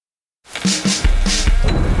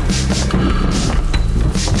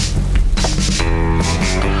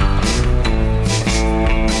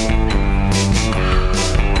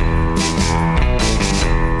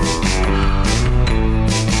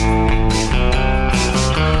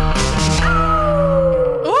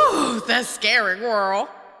scary girl.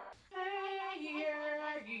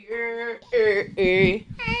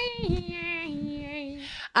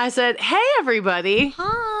 I said, hey, everybody.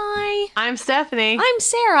 Hi. I'm Stephanie. I'm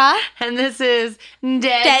Sarah. And this is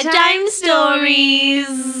Dead Time Stories.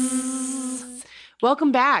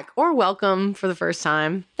 Welcome back, or welcome for the first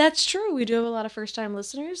time. That's true. We do have a lot of first-time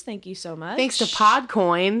listeners. Thank you so much. Thanks to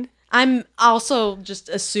Podcoin. I'm also just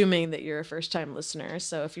assuming that you're a first-time listener.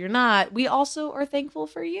 So if you're not, we also are thankful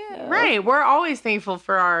for you. Right. We're always thankful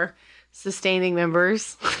for our sustaining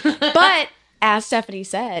members. But as Stephanie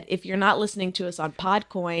said, if you're not listening to us on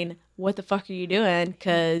Podcoin, what the fuck are you doing?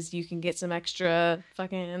 Because you can get some extra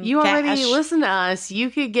fucking You already cash. listen to us. You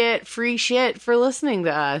could get free shit for listening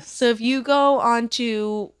to us. So if you go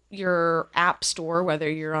onto your app store, whether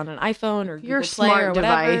you're on an iPhone or Your Google Play smart or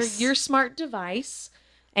whatever, device. your smart device,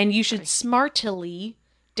 and you should smartly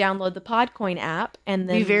download the Podcoin app and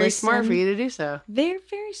then Be very listen. smart for you to do so. They're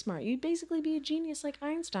very smart. You'd basically be a genius like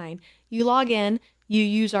Einstein. You log in, you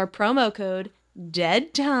use our promo code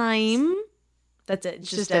DEADTIME. That's it. It's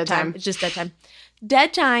just dead time. It's just dead time.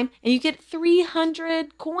 Dead time, and you get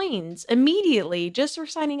 300 coins immediately just for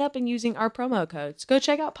signing up and using our promo codes. Go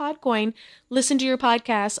check out Podcoin. Listen to your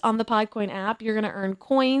podcast on the Podcoin app. You're going to earn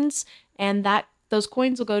coins, and those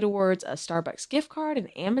coins will go towards a Starbucks gift card, an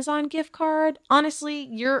Amazon gift card. Honestly,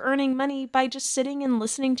 you're earning money by just sitting and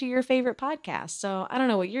listening to your favorite podcast. So I don't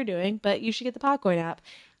know what you're doing, but you should get the Podcoin app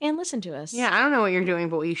and listen to us. Yeah, I don't know what you're doing,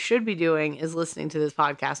 but what you should be doing is listening to this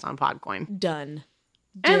podcast on Podcoin. Done.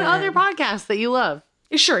 And other podcasts that you love.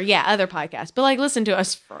 Sure, yeah, other podcasts. But listen to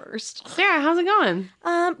us first. Sarah, how's it going?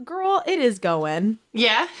 Girl, it is going.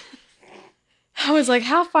 Yeah. I was like,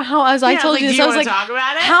 how far? I told you this. Do you I was want like, to talk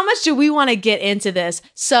about it? how much do we want to get into this?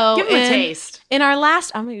 So Give him a taste. In our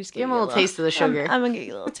last, I'm gonna just Give him a little taste of the sugar. I'm gonna get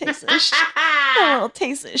you a little taste of the a little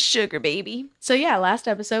taste of the sugar, baby. So yeah, last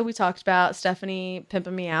episode we talked about Stephanie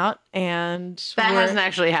pimping me out, and That hasn't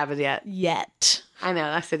actually happened yet. yet. I know.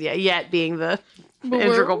 I said yet being the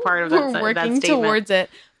integral part of that. We're that working statement. towards it.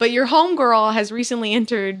 But your homegirl has recently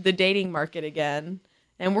entered the dating market again,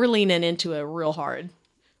 and we're leaning into it real hard.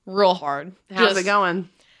 Real hard. How's it going?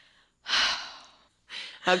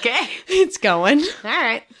 Okay. It's going. All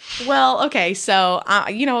right. Well, okay, so,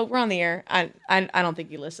 we're on the air. I don't think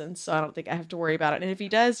he listens, so I don't think I have to worry about it. And if he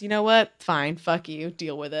does, you know what? Fine. Fuck you.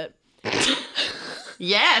 Deal with it.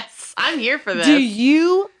 Yes. I'm here for this. Do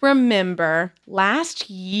you remember last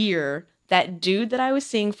year that dude that I was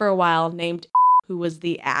seeing for a while named who was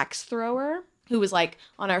the axe thrower? Who was like,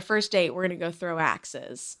 on our first date, we're going to go throw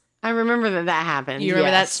axes. I remember that happened. You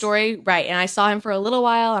remember that story? Right. And I saw him for a little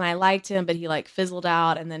while and I liked him, but he fizzled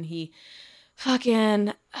out. And then he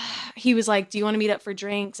was like, do you want to meet up for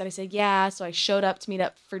drinks? And I said, yeah. So I showed up to meet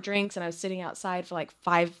up for drinks and I was sitting outside for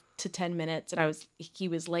 5 to 10 minutes and he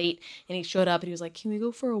was late and he showed up and he was like, can we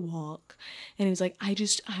go for a walk? And he was like,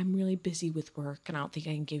 I'm really busy with work and I don't think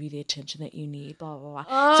I can give you the attention that you need, blah, blah,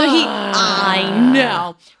 blah. So I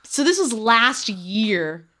know. So this was last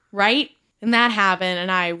year, right? And that happened, and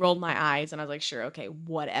I rolled my eyes, and I was like, sure, okay,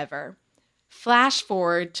 whatever. Flash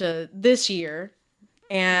forward to this year,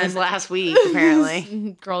 and... This last week,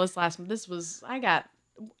 apparently. Girl, I got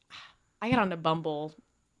onto Bumble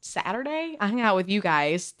Saturday. I hung out with you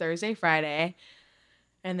guys Thursday, Friday,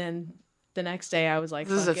 and then the next day I was like,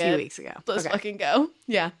 this is a few weeks ago. Let's fucking go.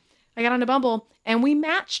 Yeah. I got onto Bumble, and we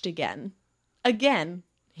matched again. Again.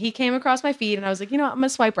 He came across my feed and I was like, you know what? I'm going to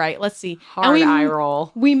swipe right. Let's see. Hard eye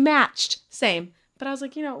roll. We matched. Same. But I was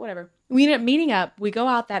like, whatever. We ended up meeting up. We go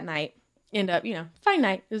out that night. End up, fine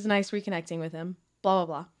night. It was nice reconnecting with him. Blah,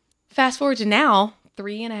 blah, blah. Fast forward to now,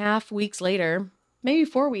 3.5 weeks later, maybe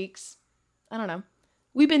 4 weeks. I don't know.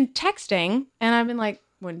 We've been texting and I've been like,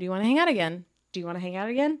 when do you want to hang out again? Do you want to hang out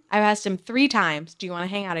again? I've asked him 3 times. Do you want to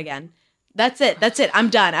hang out again? That's it. I'm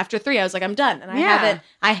done. After 3, I was like, I'm done. And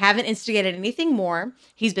I haven't instigated anything more.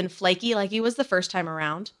 He's been flaky like he was the first time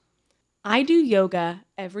around. I do yoga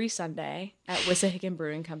every Sunday at Wissahickon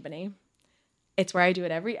Brewing Company. It's where I do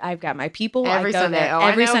it I've got my people. Every Sunday.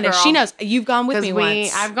 Every Sunday. Girl. She knows. You've gone with me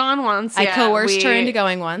once. I've gone once. I coerced her into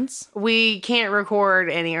going once. We can't record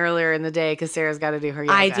any earlier in the day because Sarah's got to do her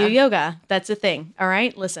yoga. I do yoga. That's a thing. All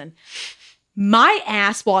right? Listen. My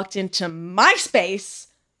ass walked into my space,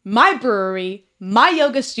 my brewery, my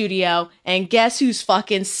yoga studio, and guess who's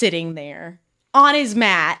fucking sitting there on his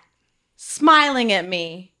mat, smiling at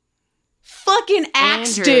me? Fucking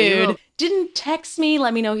axe dude. Didn't text me,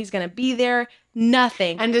 let me know he's going to be there.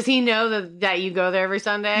 Nothing. And does he know that you go there every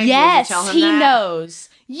Sunday? Yes, Did you tell him he that? knows.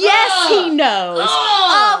 Yes, he knows.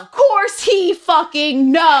 Of course he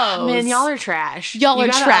fucking knows. Man, y'all are trash. Y'all You are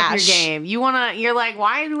gotta up trash. your game. You're like,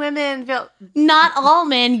 why do women feel? Not all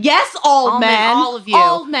men. Yes, all men. All of you.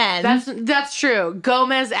 All men. That's true.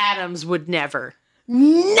 Gomez Adams would never.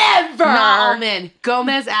 Never. Not all men.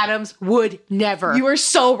 Gomez Adams would never. You are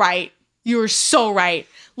so right. You are so right.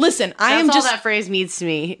 Listen, I am That's all just that phrase means to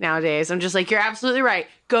me nowadays. I'm just like, you're absolutely right.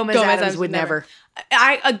 Gomez Adams would never.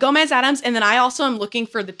 Gomez Adams, and then I also am looking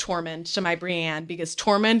for the Tormund to my Brienne, because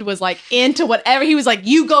Tormund was like into whatever. He was like,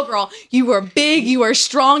 you go, girl. You were big, you were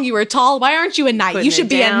strong, you were tall. Why aren't you a knight? Putting You should it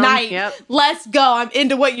be down. a knight. Yep. Let's go. I'm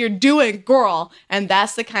into what you're doing, girl. And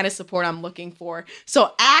that's the kind of support I'm looking for.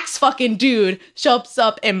 So Axe fucking dude shows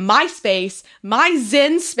up in my space, my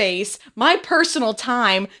Zen space, my personal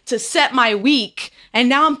time to set my week. And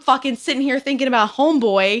now I'm fucking sitting here thinking about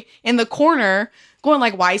homeboy in the corner, going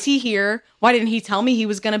like, why is he here? Why didn't he tell me he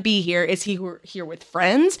was going to be here? Is he here with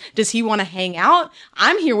friends? Does he want to hang out?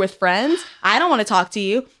 I'm here with friends. I don't want to talk to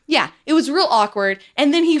you. Yeah, it was real awkward.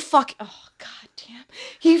 And then oh, god damn.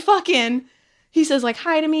 He says like,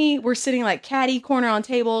 hi to me. We're sitting like catty corner on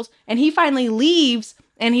tables. And he finally leaves.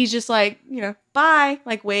 And he's just like, bye,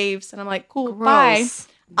 like waves. And I'm like, cool, bye. Gross.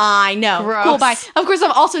 I know. Gross. Cool, bye. Of course,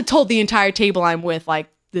 I've also told the entire table I'm with, like,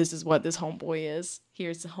 this is what this homeboy is.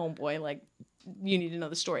 Here's the homeboy. Like, you need to know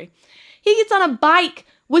the story. He gets on a bike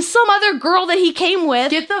with some other girl that he came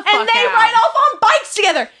with. Get the fuck and they out. ride off on bikes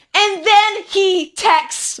together. And then he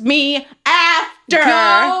texts me after.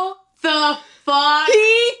 Go the fuck.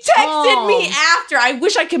 He texted me home. after. I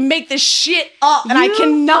wish I could make this shit up, and I You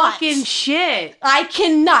cannot. Fucking shit. I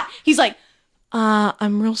cannot. He's like,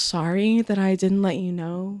 I'm real sorry that I didn't let you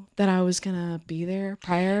know that I was gonna be there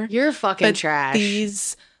prior. You're fucking But trash.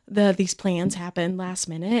 These plans happened last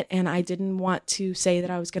minute, and I didn't want to say that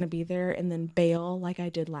I was going to be there and then bail like I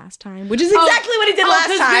did last time, which is exactly what he did last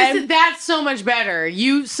 'cause time. That's so much better.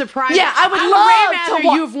 You surprised. Yeah, I would way love to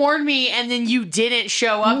rather you have warned me and then you didn't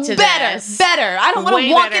show up to this. Better. I don't want Way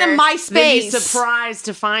to walk better into my than be space. surprised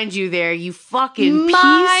to find you there. You fucking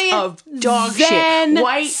My piece of dog Zen shit.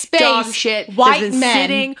 White space. dog shit. White has been men.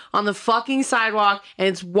 sitting on the fucking sidewalk and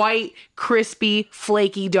it's white, crispy,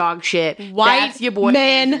 flaky dog shit. White That's your boy.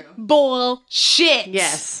 men Andrew. bullshit.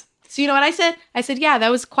 Yes. So you know what I said? I said, yeah, that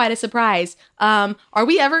was quite a surprise. Are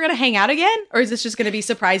we ever going to hang out again? Or is this just going to be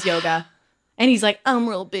surprise yoga? And he's like, I'm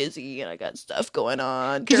real busy and I got stuff going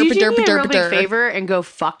on. Could you do me a real big favor and go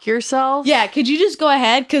fuck yourself? Yeah, could you just go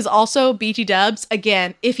ahead? Because also, BT Dubs,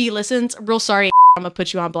 again, if he listens, real sorry, I'm going to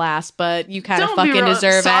put you on blast, but you kind of Don't be fucking real-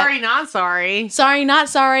 deserve sorry, it. not sorry. Sorry, not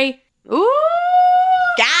sorry. Ooh.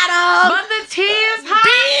 Got him! But the tea is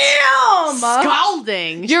hot. Bam!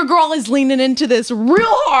 Scalding. Your girl is leaning into this real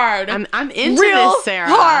hard. I'm into Real this, Sarah.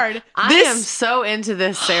 hard. I This- am so into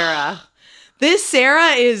this, Sarah. This Sarah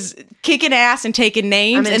is kicking ass and taking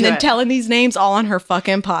names I'm and into then it. telling these names all on her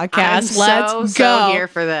fucking podcast. I'm Let's so go. here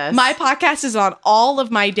for this. My podcast is on all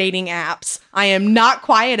of my dating apps. I am not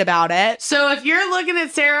quiet about it. So if you're looking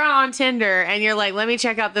at Sarah on Tinder and you're like, let me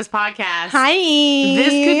check out this podcast. Hi. This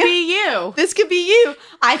could be you. This could be you.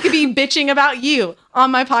 I could be bitching about you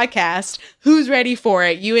on my podcast. Who's ready for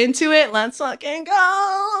it? You into it? Let's fucking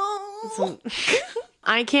go.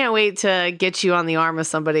 I can't wait to get you on the arm of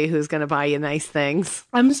somebody who's going to buy you nice things.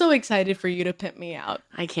 I'm so excited for you to pimp me out.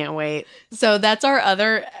 I can't wait. So that's our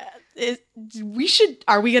other. We should.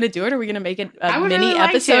 Are we gonna do it? Are we gonna make a I would mini really like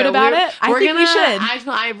episode to. about We're- it? I we're think we gonna- should.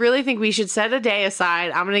 I really think we should set a day aside.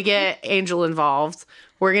 I'm going to get Angel involved.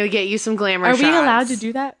 We're going to get you some glamour Are we shots. allowed to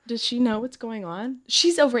do that? Does she know what's going on?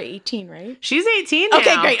 She's over 18, right? She's 18 now.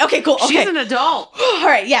 Okay, great. Okay, cool. She's Okay. an adult. All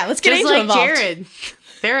right, yeah, let's get Just Angel like involved. Jared.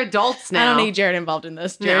 They're adults now. I don't need Jared involved in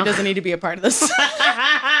this. Jared No. doesn't need to be a part of this.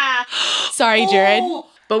 Sorry, Jared.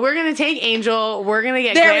 But we're going to take Angel. We're going to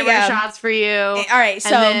get There we glamour go. shots for you. All right,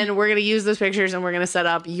 so and then we're going to use those pictures and we're going to set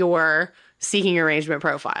up your seeking arrangement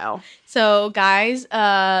profile. guys,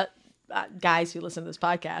 guys who listen to this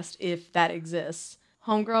podcast, if that exists,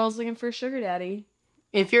 homegirl's looking for a sugar daddy.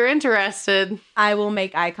 If you're interested, I will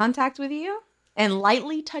make eye contact with you and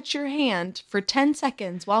lightly touch your hand for 10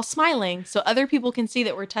 seconds while smiling so other people can see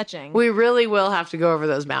that we're touching. we really will have to go over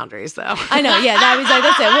those boundaries, though. I know, yeah,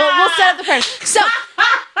 that's it. We'll set up the front. So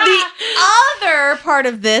the other part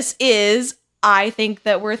of this is I think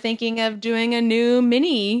that we're thinking of doing a new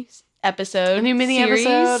mini episode. A new mini series.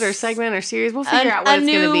 episode or segment or series. We'll figure out what it's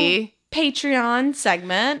going to be. Patreon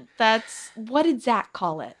segment. That's, what did Zach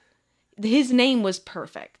call it? His name was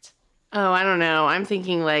perfect. Oh, I don't know. I'm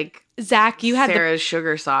thinking like Zach, you had Sarah's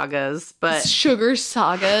Sugar Sagas, the but sugar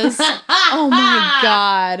sagas. Oh my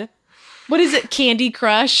God. What is it? Candy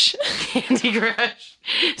Crush? Candy Crush.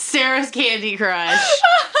 Sarah's Candy Crush.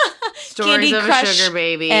 Stories Candy of Crush a Sugar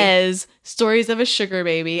Baby. as Stories of a Sugar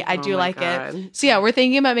Baby. I do my like God. it. So yeah, we're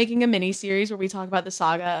thinking about making a mini series where we talk about the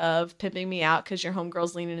saga of pimping me out because your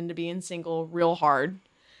homegirl's leaning into being single real hard,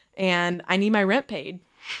 and I need my rent paid.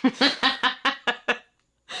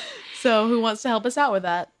 So who wants to help us out with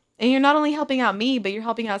that? And you're not only helping out me, but you're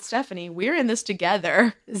helping out Stephanie. We're in this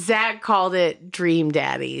together. Zach called it Dream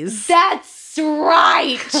Daddies. That's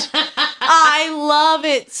right. I love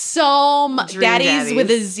it so much. Dream Daddies daddies.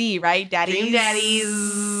 with a Z, right? Daddies. Dream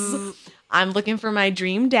Daddies. I'm looking for my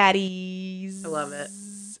dream daddies. I love it.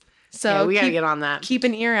 So Yeah, we gotta get on that. keep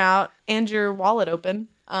an ear out and your wallet open.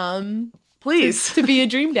 Please. To be a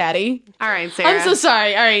dream daddy. All right, Sarah. I'm so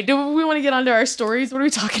sorry. All right, do we want to get on to our stories? What are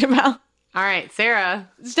we talking about? All right, Sarah.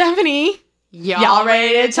 Stephanie, Y'all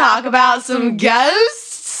ready to talk about some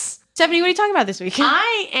ghosts? Stephanie, what are you talking about this week?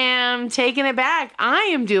 I am taking it back. I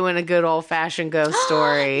am doing a good old-fashioned ghost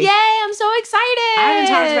story. Yay, I'm so excited. I haven't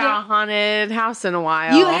talked about a haunted house in a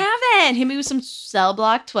while. You haven't. Hit me with some Cell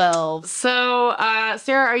Block 12. So,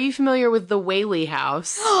 Sarah, are you familiar with the Whaley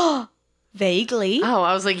House? Vaguely. Oh,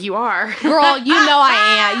 I was like, you are. Girl, you know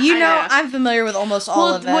I am. You I know know. I'm familiar with almost all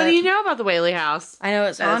Well, of it. what do you know about the Whaley House? I know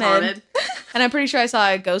it's That is haunted. And I'm pretty sure I saw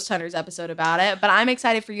a Ghost Hunters episode about it, but I'm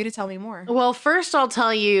excited for you to tell me more. Well, first I'll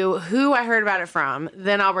tell you who I heard about it from.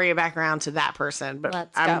 Then I'll bring it back around to that person. But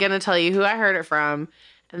Let's I'm go. going to tell you who I heard it from.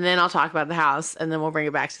 And then I'll talk about the house. And then we'll bring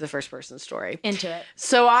it back to the first person story. Into it.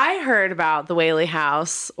 So I heard about the Whaley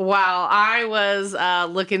House while I was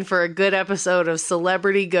looking for a good episode of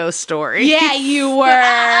Celebrity Ghost Story. Yeah, you were.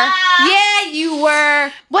 Yeah, you were.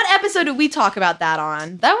 What episode did we talk about that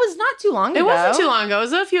on? That was not too long ago. It wasn't too long ago. It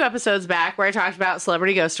was a few episodes back where I talked about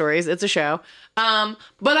Celebrity Ghost Stories. It's a show.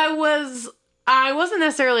 But I wasn't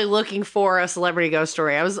necessarily looking for a celebrity ghost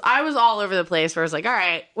story. I was all over the place where I was like, all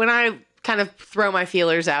right, when I kind of throw my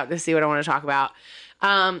feelers out to see what I want to talk about.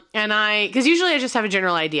 Because usually I just have a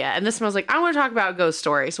general idea. And this one I was like, I want to talk about ghost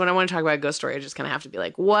stories. So when I want to talk about a ghost story, I just kind of have to be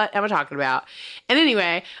like, what am I talking about? And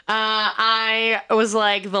anyway, I was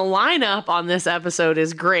like, the lineup on this episode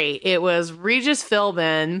is great. It was Regis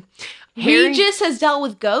Philbin. Regis has dealt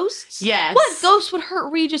with ghosts? Yes. What ghost would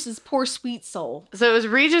hurt Regis's poor sweet soul? So it was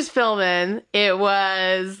Regis Philbin. It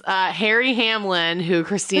was Harry Hamlin, who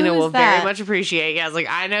Christina Who is will that? very much appreciate. Yeah, I was like,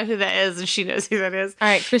 I know who that is, and she knows who that is. All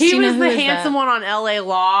right, He Christina, was who the is handsome that? one on LA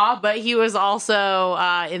Law, but he was also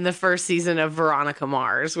in the first season of Veronica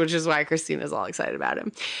Mars, which is why Christina's all excited about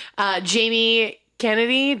him. Jamie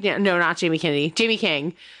Kennedy? No, not Jamie Kennedy. Jamie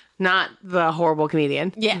King. Not the horrible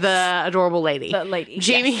comedian. Yes. The adorable lady. The lady,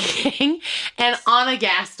 Jamie yes. King and Anna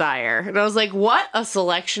Gasteyer. And I was like, what a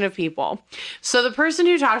selection of people. So the person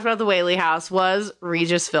who talked about the Whaley House was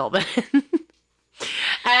Regis Philbin.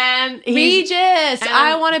 And he's, Regis,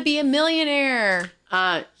 I want to be a millionaire.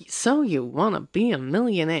 so you want to be a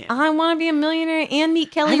millionaire. I want to be a millionaire and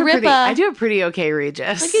meet Kelly I Ripa. do a pretty okay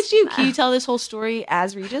Regis. Look at you. Can you tell this whole story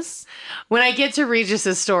as Regis? When I get to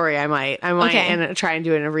Regis's story, I might Okay. and try and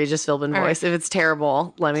do it in a Regis Philbin All voice. If it's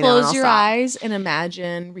terrible, let me know. and Close I'll your stop. eyes and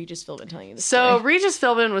imagine Regis Philbin telling you this So story. Regis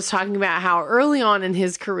Philbin was talking about how early on in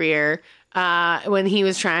his career, when he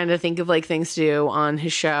was trying to think of like things to do on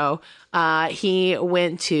his show, he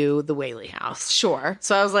went to the Whaley House. Sure.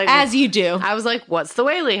 So I was like, As you do. I was like, what's the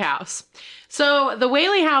Whaley House? So the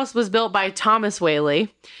Whaley House was built by Thomas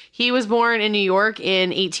Whaley. He was born in New York in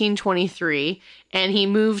 1823, and he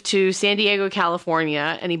moved to San Diego,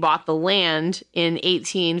 California, and he bought the land in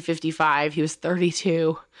 1855. He was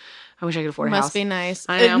 32. I wish I could afford a house. Must be nice.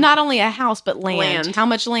 I know. Not only a house, but land. Land. How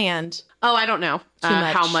much land? Oh, I don't know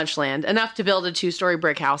much. how much land. Enough to build a 2-story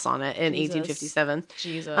brick house on it in Jesus. 1857.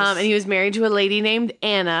 Jesus. And he was married to a lady named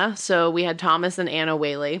Anna. So we had Thomas and Anna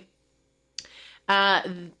Whaley.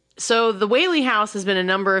 So the Whaley House has been a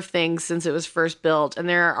number of things since it was first built, and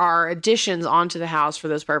there are additions onto the house for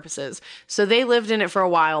those purposes. So they lived in it for a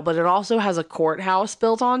while, but it also has a courthouse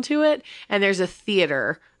built onto it, and there's a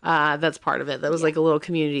theater that's part of it. That was like a little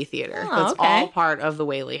community theater. Oh, That's okay. all part of the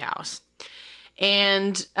Whaley House.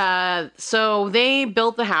 And so they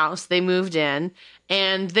built the house, they moved in,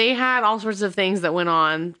 and they had all sorts of things that went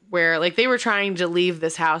on where, like, they were trying to leave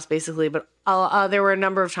this house, basically, but there were a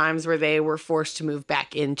number of times where they were forced to move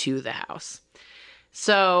back into the house.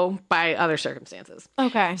 So, by other circumstances.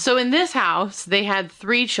 Okay. So, in this house, they had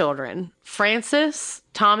 3 children, Francis,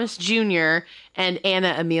 Thomas Jr., and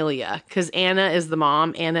Anna Amelia, because Anna is the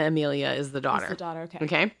mom, Anna Amelia is the daughter. That's the daughter, okay.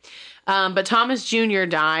 Okay. But Thomas Jr.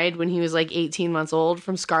 died when he was like 18 months old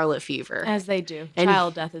from scarlet fever. As they do. And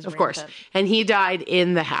Child death is Of course. rampant. And he died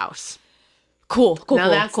in the house. Cool. Now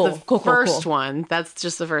that's the first one. That's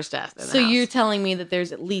just the first death in the So house. you're telling me that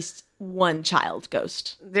there's at least one child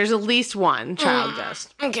ghost. There's at least one child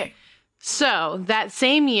ghost. Okay. So that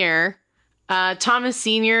same year, Thomas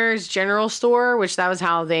Sr.'s general store, which that was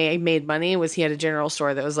how they made money, was he had a general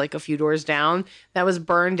store that was like a few doors down that was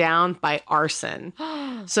burned down by arson.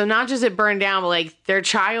 So not just it burned down, but like their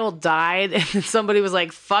child died and somebody was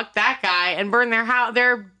like, fuck that guy, and burned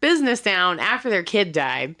their business down after their kid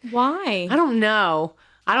died. Why? I don't know.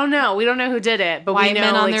 We don't know who did it, but White we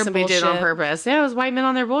men know on like their somebody did it on bullshit. purpose. Yeah, it was white men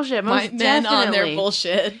on their bullshit. White men on their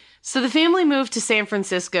bullshit. So the family moved to San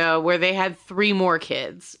Francisco where they had 3 more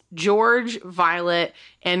kids, George, Violet,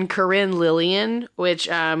 and Corinne Lillian, which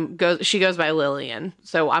she goes by Lillian.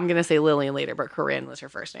 So I'm going to say Lillian later, but Corinne was her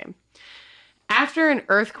first name. After an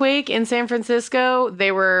earthquake in San Francisco,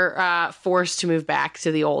 they were forced to move back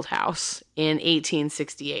to the old house in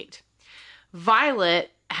 1868.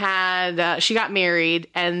 Violet she got married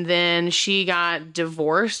and then she got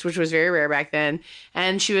divorced, which was very rare back then.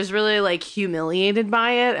 And she was really like humiliated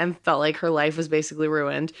by it and felt like her life was basically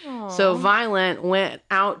ruined. Aww. So Violet went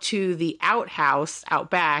out to the outhouse out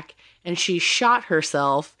back and she shot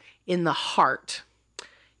herself in the heart.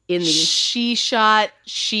 She shot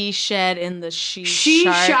herself in the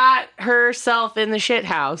shit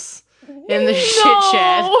house. In the shit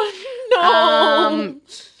shed. No.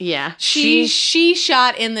 Yeah. She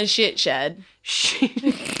shot in the shit shed. She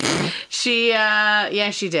did.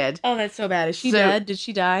 Oh, that's so bad. Is she dead? Did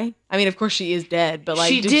she die? I mean, of course she is dead, but like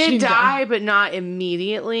she did die, but not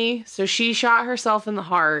immediately. So she shot herself in the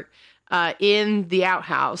heart in the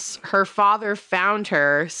outhouse. Her father found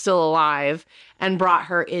her still alive and brought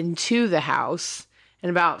her into the house. And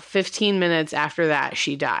about 15 minutes after that,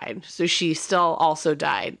 she died. So she still also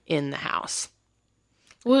died in the house.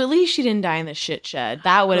 Well, at least she didn't die in the shit shed.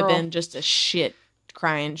 That would have been just a shit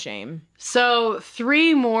crying shame. So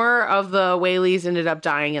 3 more of the Whaleys ended up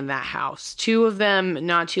dying in that house. 2 of them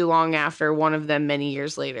not too long after, 1 of them many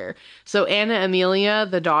years later. So Anna Amelia,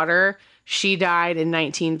 the daughter, she died in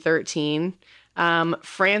 1913.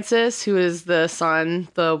 Francis, who is the son,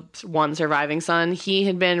 the one surviving son, he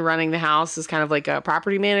had been running the house as kind of like a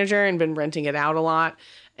property manager and been renting it out a lot.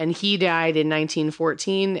 And he died in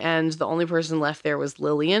 1914, and the only person left there was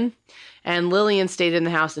Lillian. And Lillian stayed in the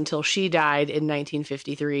house until she died in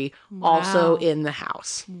 1953, also in the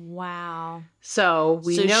house. Wow. So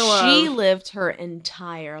she lived her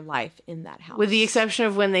entire life in that house. With the exception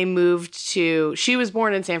of when they moved she was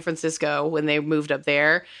born in San Francisco when they moved up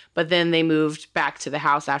there, but then they moved back to the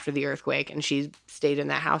house after the earthquake, and she stayed in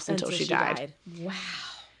that house until she died. Wow.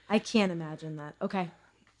 I can't imagine that. Okay.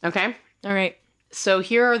 Okay. All right. So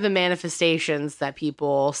here are the manifestations that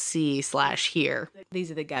people see/hear.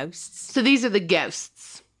 These are the ghosts. So these are the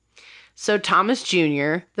ghosts. So Thomas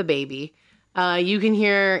Jr., the baby, you can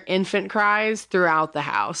hear infant cries throughout the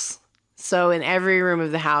house. So in every room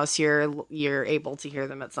of the house, you're able to hear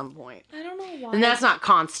them at some point. I don't know why. And that's not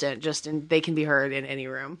constant. They can be heard in any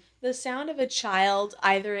room. The sound of a child,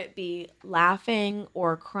 either it be laughing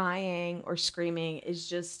or crying or screaming, is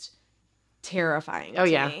just terrifying to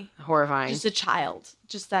me. Horrifying. Just a child,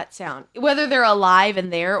 just that sound, whether they're alive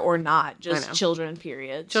and there or not, just children,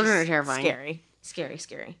 period. Children just are terrifying.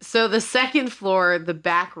 Scary. So the second floor, the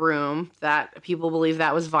back room, that people believe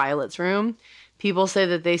that was Violet's room. People say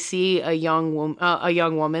that they see a young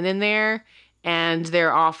woman in there, and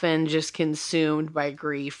they're often just consumed by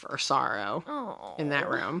grief or sorrow in that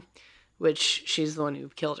room, which she's the one who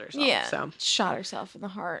killed herself. Yeah, so shot herself in the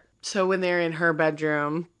heart. So when they're in her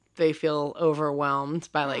bedroom, they feel overwhelmed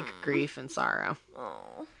by like grief and sorrow.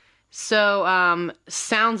 Oh. So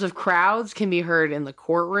sounds of crowds can be heard in the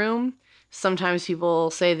courtroom. Sometimes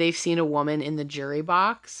people say they've seen a woman in the jury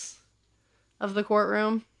box of the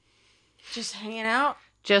courtroom. Just hanging out?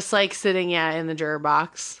 Just like sitting, in the juror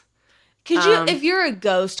box. Could you, if you're a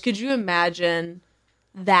ghost, could you imagine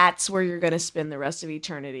that's where you're going to spend the rest of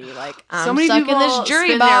eternity? Like, I'm so many stuck people in this jury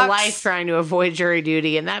spend box. their life trying to avoid jury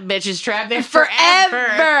duty, and that bitch is trapped there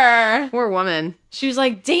forever. Poor woman. She was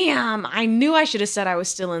like, damn, I knew I should have said I was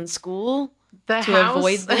still in school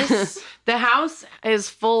avoid this. The house is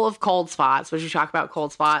full of cold spots, which we talk about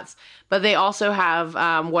cold spots, but they also have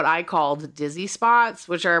what I called dizzy spots,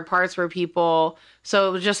 which are parts where people,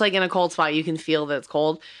 so just like in a cold spot, you can feel that it's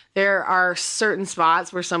cold. There are certain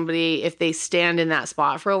spots where somebody, if they stand in that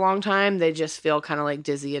spot for a long time, they just feel kind of like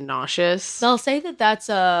dizzy and nauseous. They'll say that that's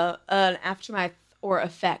an aftermath or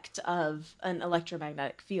effect of an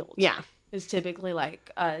electromagnetic field. Yeah. It's typically like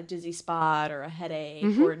a dizzy spot or a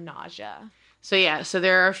headache or nausea. So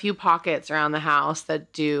there are a few pockets around the house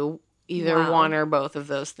that do either one or both of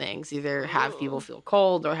those things. Either have people feel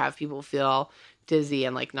cold or have people feel dizzy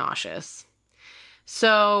and like nauseous.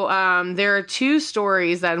 So there are 2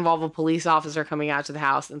 stories that involve a police officer coming out to the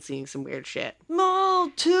house and seeing some weird shit.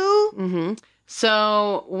 No, 2? Mm-hmm.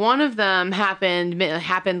 So one of them happened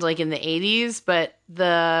like in the 80s, but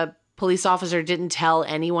the police officer didn't tell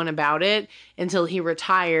anyone about it until he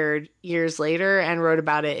retired years later and wrote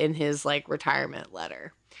about it in his like retirement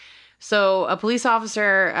letter. So a police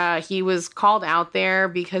officer, he was called out there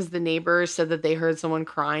because the neighbors said that they heard someone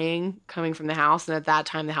crying coming from the house. And at that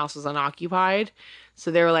time, the house was unoccupied. So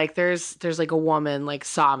they were like, there's like a woman like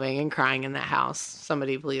sobbing and crying in that house.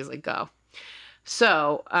 Somebody please like go.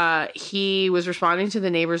 So he was responding to the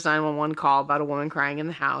neighbor's 911 call about a woman crying in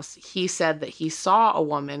the house. He said that he saw a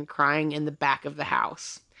woman crying in the back of the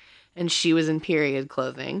house. And she was in period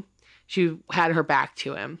clothing. She had her back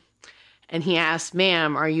to him. And he asked,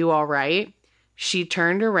 "Ma'am, are you all right?" She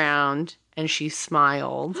turned around and she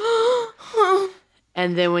smiled.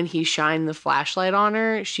 And then when he shined the flashlight on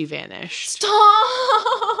her, she vanished. Stop!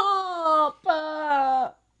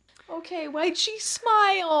 Okay, why'd she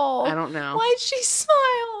smile? I don't know. Why'd she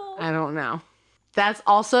smile? I don't know. That's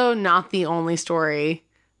also not the only story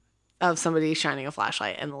of somebody shining a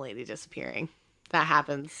flashlight and the lady disappearing. That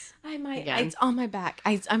happens. It's on my back.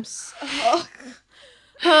 I'm so...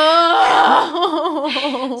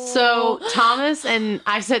 So Thomas and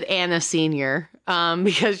I said Anna Sr.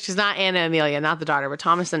 Because she's not Anna Amelia, not the daughter, but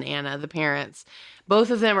Thomas and Anna, the parents.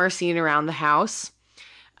 Both of them are seen around the house.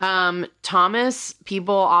 Thomas,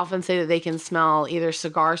 people often say that they can smell either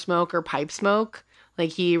cigar smoke or pipe smoke.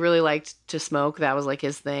 Like he really liked to smoke. That was like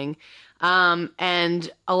his thing.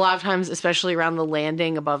 And a lot of times, especially around the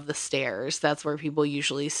landing above the stairs, that's where people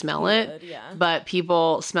usually smell it. Yeah. But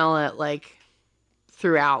people smell it like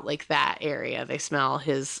throughout like that area. They smell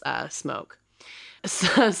his smoke.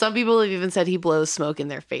 So, some people have even said he blows smoke in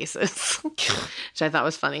their faces, which I thought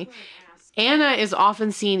was funny. Anna is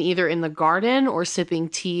often seen either in the garden or sipping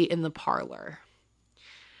tea in the parlor.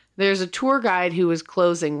 There's a tour guide who was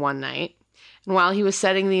closing one night, and while he was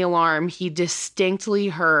setting the alarm, he distinctly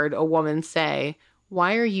heard a woman say,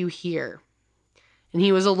 "Why are you here?" And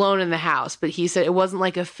he was alone in the house, but he said it wasn't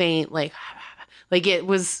like a faint, like it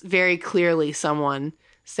was very clearly someone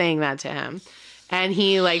saying that to him. And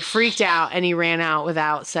he like freaked out and he ran out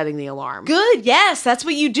without setting the alarm. Good. Yes, that's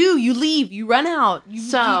what you do. You leave. You run out.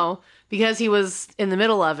 Because he was in the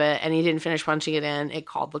middle of it and he didn't finish punching it in, it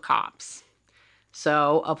called the cops.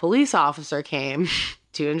 So a police officer came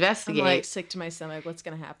to investigate. I'm like sick to my stomach. What's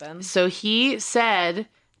going to happen? So he said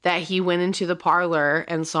that he went into the parlor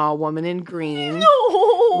and saw a woman in green, which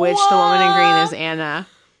the woman in green is Anna.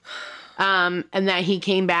 And that he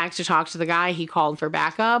came back to talk to the guy. He called for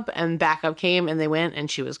backup, and backup came, and they went,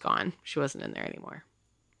 and she was gone. She wasn't in there anymore.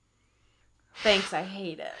 Thanks, I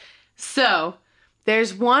hate it. So,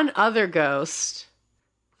 there's one other ghost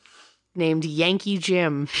named Yankee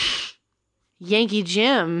Jim. Yankee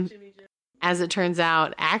Jim, as it turns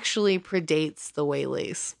out, actually predates the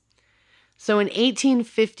Whaleys. So, in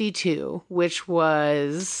 1852, which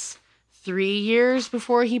was 3 years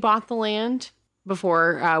before he bought the land,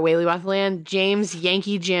 before Whaley bought the land, James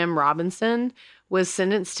Yankee Jim Robinson was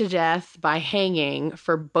sentenced to death by hanging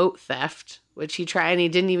for boat theft, which he tried and he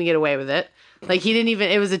didn't even get away with it. Like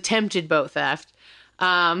it was attempted boat theft.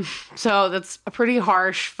 So that's a pretty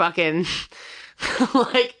harsh fucking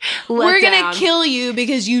we're going to kill you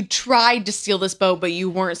because you tried to steal this boat, but you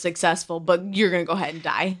weren't successful, but you're going to go ahead and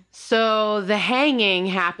die. So the hanging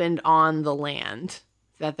happened on the land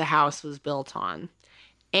that the house was built on.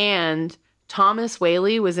 And Thomas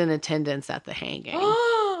Whaley was in attendance at the hanging.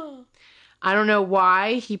 I don't know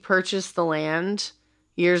why he purchased the land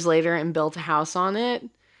years later and built a house on it,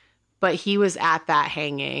 but he was at that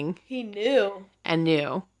hanging. He knew. And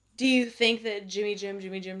knew. Do you think that Jimmy Jim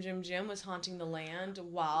was haunting the land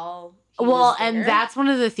while he was there? And that's one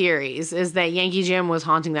of the theories, is that Yankee Jim was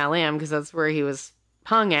haunting that land because that's where he was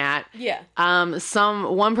hung at. Yeah.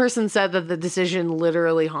 One person said that the decision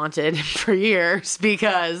literally haunted him for years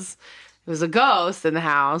because it was a ghost in the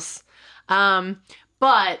house.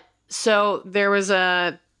 But so there was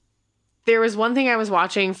one thing I was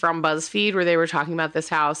watching from BuzzFeed where they were talking about this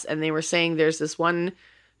house and they were saying there's this one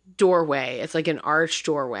doorway. It's like an arched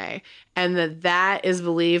doorway. And that is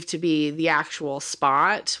believed to be the actual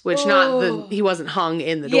spot, which he wasn't hung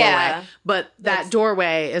in the doorway. Yeah, but that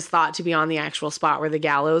doorway is thought to be on the actual spot where the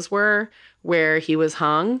gallows were, where he was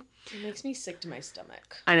hung. It makes me sick to my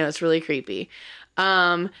stomach. I know, it's really creepy.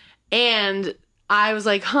 And I was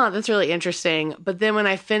like, that's really interesting. But then when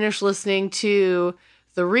I finished listening to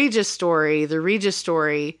the Regis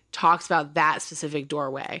story talks about that specific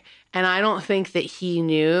doorway. And I don't think that he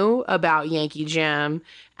knew about Yankee Jim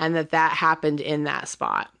and that happened in that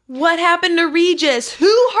spot. What happened to Regis?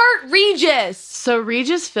 Who hurt Regis? So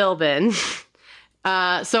Regis Philbin,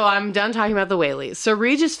 so I'm done talking about the Whaleys. So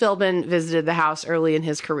Regis Philbin visited the house early in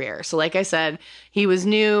his career. So like I said, he was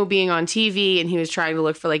new being on TV and he was trying to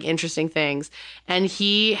look for like interesting things. And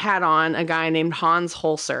he had on a guy named Hans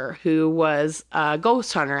Holzer, who was a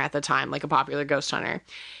ghost hunter at the time, like a popular ghost hunter.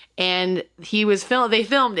 And they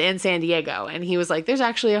filmed in San Diego. And he was like, there's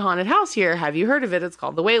actually a haunted house here. Have you heard of it? It's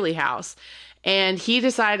called the Whaley House. And he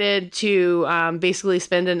decided to basically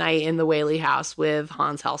spend a night in the Whaley house with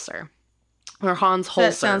Hans Holzer. Or Hans Holzer.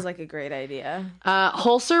 That sounds like a great idea.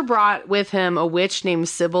 Holzer brought with him a witch named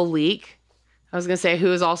Sybil Leek. I was going to say,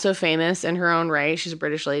 who is also famous in her own right. She's a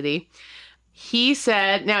British lady. He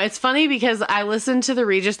said, now it's funny because I listened to the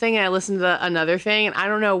Regis thing and I listened to another thing, and I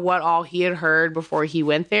don't know what all he had heard before he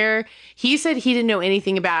went there. He said he didn't know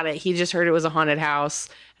anything about it. He just heard it was a haunted house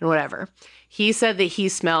and whatever. He said that he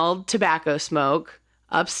smelled tobacco smoke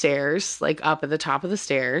upstairs, like up at the top of the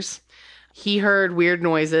stairs. He heard weird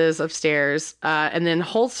noises upstairs. And then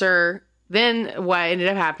Holzer, what ended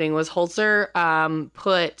up happening was Holzer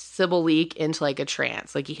put Sybil Leek into like a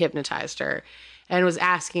trance. Like he hypnotized her and was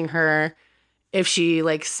asking her if she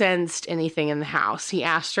like sensed anything in the house. He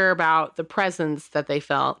asked her about the presence that they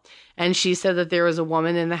felt. And she said that there was a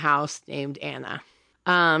woman in the house named Anna.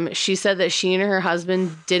 She said that she and her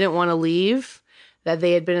husband didn't want to leave, that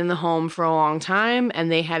they had been in the home for a long time and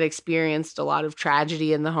they had experienced a lot of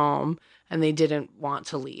tragedy in the home and they didn't want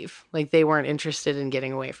to leave. Like they weren't interested in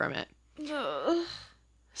getting away from it.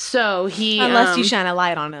 So unless you shine a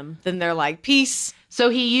light on him, then they're like, peace. So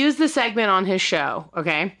he used the segment on his show,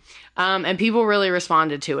 okay? And people really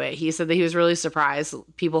responded to it. He said that he was really surprised.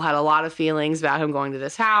 People had a lot of feelings about him going to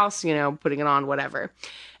this house, putting it on, whatever.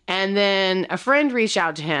 And then a friend reached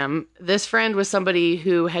out to him. This friend was somebody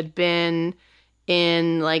who had been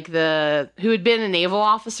who had been a naval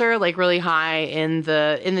officer, like really high in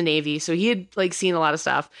the Navy. So he had like seen a lot of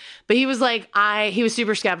stuff, but he was like, he was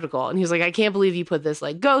super skeptical. And he was like, I can't believe you put this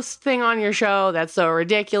like ghost thing on your show. That's so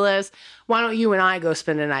ridiculous. Why don't you and I go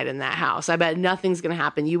spend a night in that house? I bet nothing's going to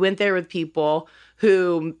happen. You went there with people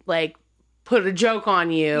who like put a joke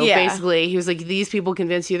on you. Yeah. Basically, he was like, these people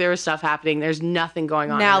convinced you there was stuff happening. There's nothing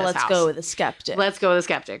going on now in this house. Go with the skeptic. Let's go with the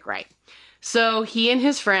skeptic. Right. So he and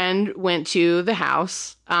his friend went to the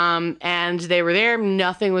house, and they were there.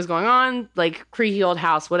 Nothing was going on, like creaky old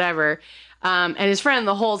house, whatever. And his friend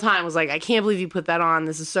the whole time was like, I can't believe you put that on.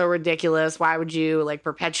 This is so ridiculous. Why would you like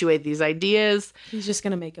perpetuate these ideas? He's just going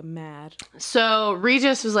to make him mad. So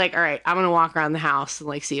Regis was like, all right, I'm going to walk around the house and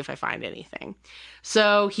like see if I find anything.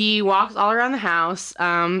 So he walks all around the house,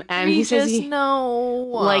 and Regis, he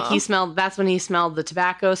says that's when he smelled the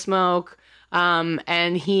tobacco smoke.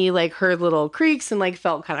 And he like heard little creaks and like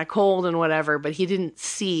felt kind of cold and whatever, but he didn't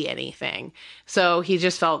see anything. So he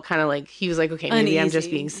just felt kind of like, he was like, okay, maybe I'm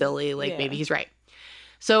just being silly. Like maybe he's right.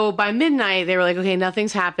 So by midnight they were like, okay,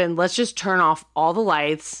 nothing's happened. Let's just turn off all the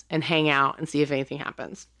lights and hang out and see if anything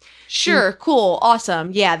happens. Sure. Cool.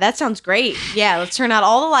 Awesome. Yeah. That sounds great. Yeah. Let's turn out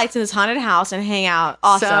all the lights in this haunted house and hang out.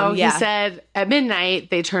 Awesome. So he said at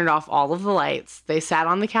midnight, they turned off all of the lights. They sat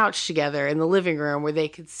on the couch together in the living room where they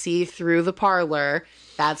could see through the parlor.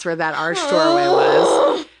 That's where that arched doorway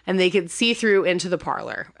was. And they could see through into the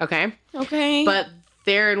parlor. Okay. Okay. But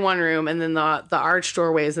they're in one room and then the arched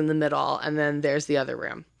doorway is in the middle. And then there's the other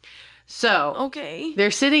room. So okay,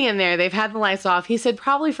 they're sitting in there. They've had the lights off. He said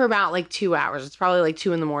probably for about like 2 hours. It's probably like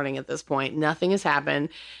 2 a.m. at this point. Nothing has happened.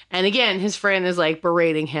 And again, his friend is like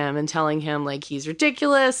berating him and telling him like he's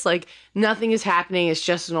ridiculous. Like nothing is happening. It's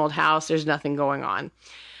just an old house. There's nothing going on.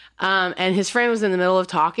 And his friend was in the middle of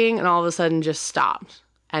talking and all of a sudden just stopped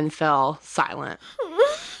and fell silent.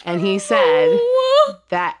 And he said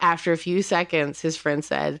that after a few seconds, his friend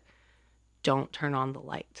said, "Don't turn on the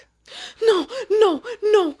light." No.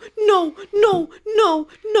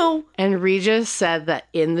 And Regis said that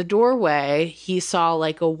in the doorway, he saw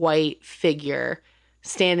like a white figure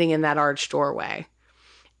standing in that arched doorway.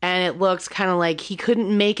 And it looked kind of like he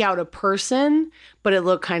couldn't make out a person, but it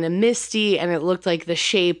looked kind of misty and it looked like the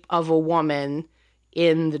shape of a woman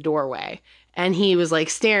in the doorway. And he was like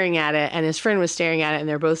staring at it and his friend was staring at it and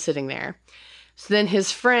they're both sitting there. So then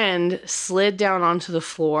his friend slid down onto the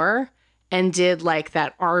floor and did like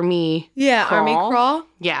that army crawl.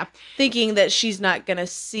 Yeah. Thinking that she's not going to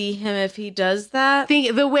see him if he does that.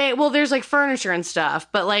 There's like furniture and stuff,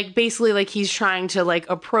 but like basically like he's trying to like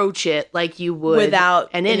approach it like you would without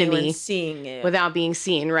an enemy seeing it. Without being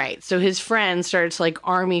seen, right. So his friend started to like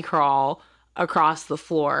army crawl across the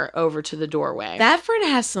floor over to the doorway. That friend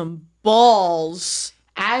has some balls.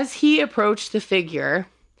 As he approached the figure,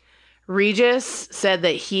 Regis said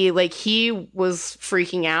that he was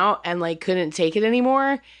freaking out and like couldn't take it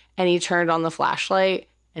anymore, and he turned on the flashlight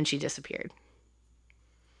and she disappeared.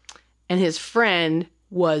 And his friend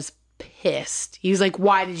was pissed. He was like,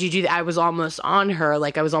 "Why did you do that? I was almost on her,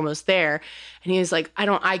 like I was almost there." And he was like,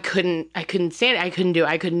 I couldn't stand it. I couldn't do it.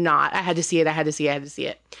 I could not. I had to see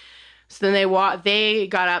it. So then they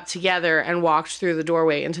got up together and walked through the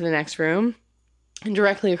doorway into the next room. And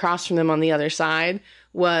directly across from them on the other side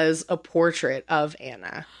was a portrait of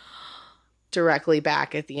Anna directly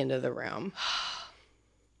back at the end of the room.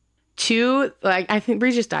 I think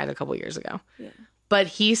Regis died a couple years ago. Yeah. But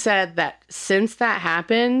he said that since that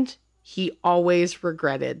happened, he always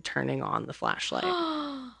regretted turning on the flashlight.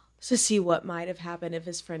 To see what might have happened if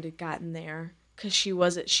his friend had gotten there. Because she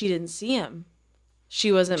didn't see him.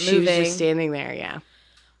 She wasn't moving. She was just standing there, yeah.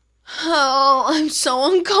 Oh, I'm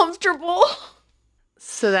so uncomfortable.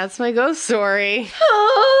 So that's my ghost story.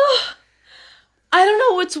 I don't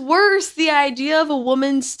know what's worse, the idea of a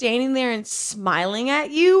woman standing there and smiling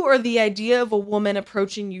at you, or the idea of a woman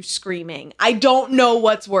approaching you screaming. I don't know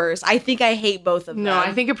what's worse. I think I hate both of them. No,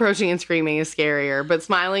 I think approaching and screaming is scarier, but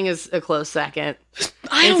smiling is a close second.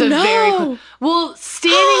 I don't know. Well,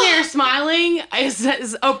 standing there smiling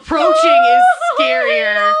is approaching is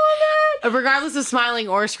scarier. Regardless of smiling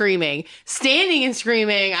or screaming. Standing and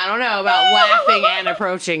screaming, I don't know about laughing and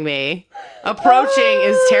approaching me. Approaching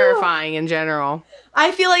is terrifying in general.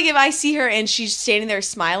 I feel like if I see her and she's standing there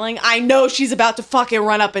smiling, I know she's about to fucking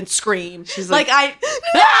run up and scream. She's like No!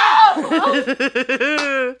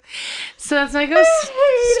 So that's my ghost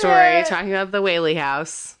story, talking about the Whaley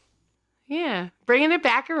house. Yeah, bringing it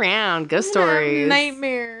back around. Ghost stories.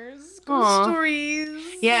 Nightmares. Ghost stories.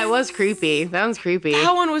 Yeah, it was creepy. That one's creepy.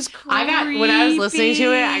 That one was creepy. When I was listening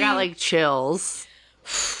to it, I got like chills.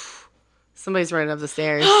 Somebody's running up the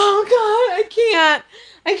stairs. Oh God,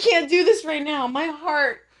 I can't do this right now. My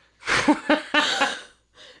heart.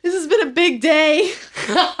 This has been a big day.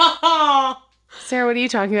 Sarah, what are you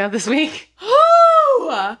talking about this week?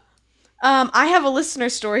 I have a listener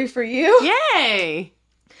story for you. Yay!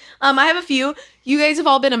 I have a few. You guys have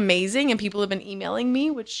all been amazing, and people have been emailing me,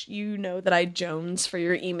 which you know that I jones for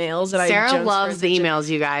your emails. And Sarah loves the emails,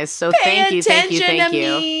 you guys. So thank you.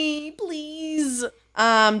 Me, please.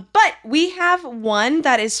 But we have one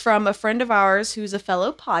that is from a friend of ours who's a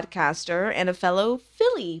fellow podcaster and a fellow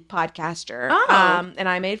Philly podcaster. Oh. And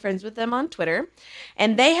I made friends with them on Twitter.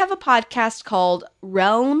 And they have a podcast called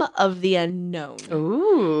Realm of the Unknown.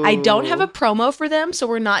 Ooh. I don't have a promo for them, so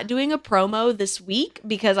we're not doing a promo this week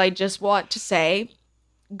because I just want to say,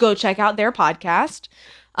 go check out their podcast.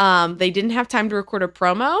 They didn't have time to record a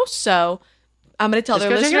promo, so I'm going to tell their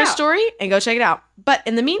listener story and go check it out. But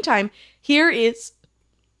in the meantime, here is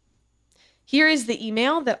the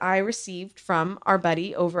email that I received from our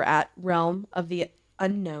buddy over at Realm of the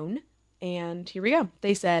Unknown. And here we go.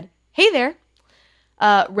 They said, "Hey there,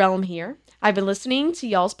 Realm here. I've been listening to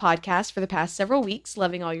y'all's podcast for the past several weeks,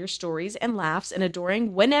 loving all your stories and laughs and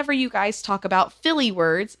adoring whenever you guys talk about Philly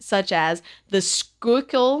words such as the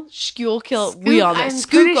skukil. We on this. I'm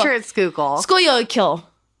pretty sure it's skookle. Skuyokil.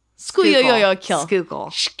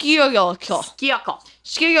 Skuyokil. Skuyokil.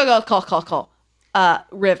 Skuyokil.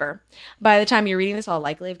 River. By the time you're reading this, I'll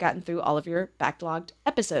likely have gotten through all of your backlogged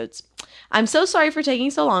episodes. I'm so sorry for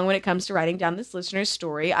taking so long when it comes to writing down this listener's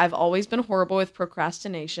story. I've always been horrible with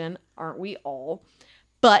procrastination, aren't we all?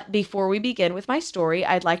 But before we begin with my story,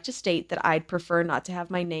 I'd like to state that I'd prefer not to have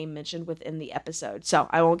my name mentioned within the episode. So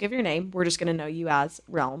I won't give your name. We're just going to know you as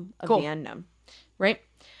Realm of the Unknown. Right?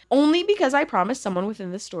 Only because I promised someone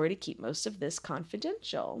within the story to keep most of this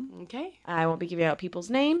confidential. Okay. I won't be giving out people's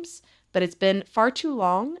names, but it's been far too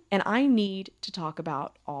long, and I need to talk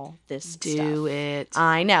about all this stuff. Do it.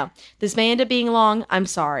 I know. This may end up being long. I'm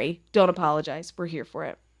sorry. Don't apologize. We're here for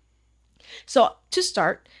it. So, to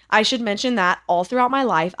start, I should mention that all throughout my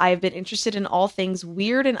life, I have been interested in all things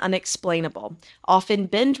weird and unexplainable, often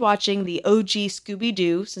binge-watching the OG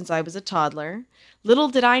Scooby-Doo since I was a toddler. Little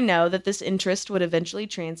did I know that this interest would eventually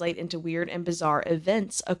translate into weird and bizarre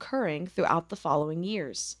events occurring throughout the following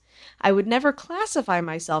years. I would never classify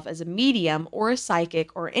myself as a medium or a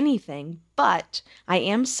psychic or anything, but I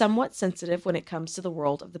am somewhat sensitive when it comes to the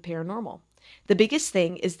world of the paranormal. The biggest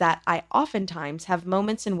thing is that I oftentimes have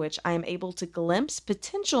moments in which I am able to glimpse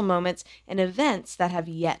potential moments and events that have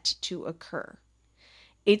yet to occur.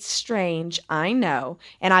 It's strange, I know,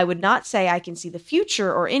 and I would not say I can see the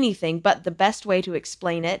future or anything, but the best way to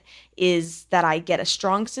explain it is that I get a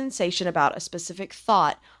strong sensation about a specific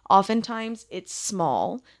thought. Oftentimes, it's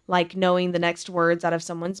small, like knowing the next words out of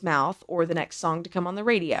someone's mouth or the next song to come on the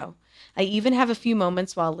radio. I even have a few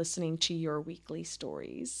moments while listening to your weekly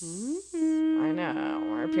stories. I know,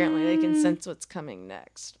 or apparently they can sense what's coming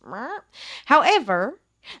next. However,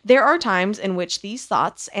 there are times in which these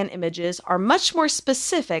thoughts and images are much more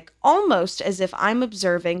specific, almost as if I'm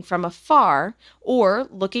observing from afar or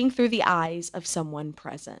looking through the eyes of someone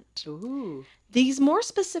present. Ooh. These more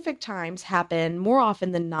specific times happen more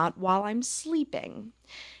often than not while I'm sleeping,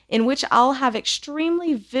 in which I'll have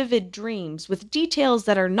extremely vivid dreams with details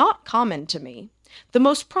that are not common to me. The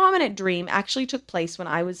most prominent dream actually took place when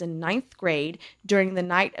I was in 9th grade during the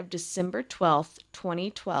night of December 12th,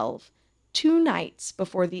 2012. 2 nights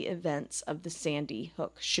before the events of the Sandy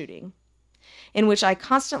Hook shooting, in which I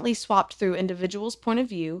constantly swapped through individuals' point of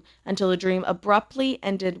view until the dream abruptly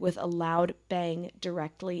ended with a loud bang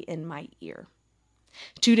directly in my ear.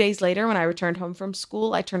 2 days later, when I returned home from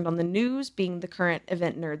school, I turned on the news, being the current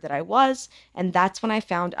event nerd that I was, and that's when I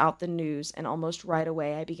found out the news, and almost right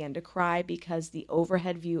away I began to cry because the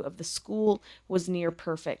overhead view of the school was near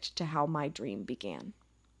perfect to how my dream began.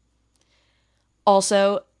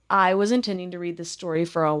 Also, I was intending to read this story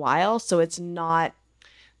for a while, so it's not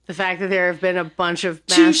The fact that there have been a bunch of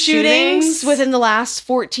mass 2 shootings within the last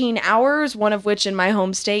 14 hours, one of which in my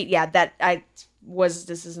home state. Yeah,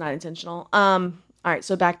 this is not intentional. All right,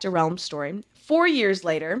 so back to Realm's story. 4 years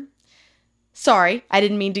later, sorry, I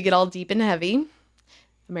didn't mean to get all deep and heavy,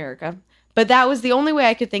 America, but that was the only way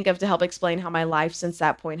I could think of to help explain how my life since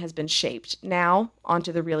that point has been shaped. Now,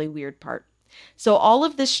 onto the really weird part. So all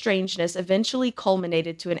of this strangeness eventually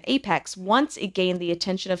culminated to an apex once it gained the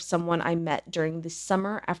attention of someone I met during the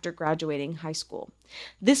summer after graduating high school.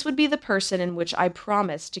 This would be the person in which I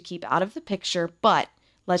promised to keep out of the picture, but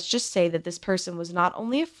let's just say that this person was not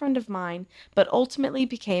only a friend of mine, but ultimately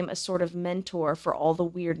became a sort of mentor for all the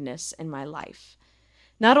weirdness in my life.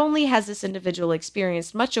 Not only has this individual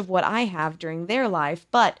experienced much of what I have during their life,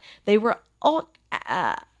 but they were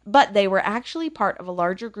actually part of a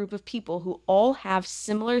larger group of people who all have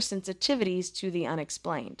similar sensitivities to the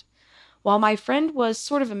unexplained. While my friend was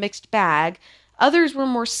sort of a mixed bag, others were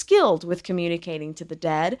more skilled with communicating to the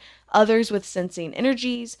dead, others with sensing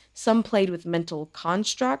energies, some played with mental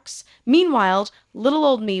constructs. Meanwhile, little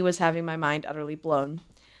old me was having my mind utterly blown.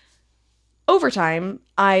 Over time,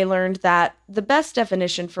 I learned that the best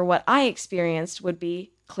definition for what I experienced would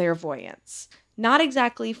be clairvoyance. Not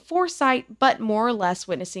exactly foresight, but more or less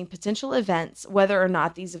witnessing potential events. Whether or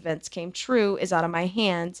not these events came true is out of my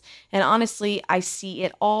hands, and honestly, I see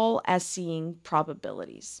it all as seeing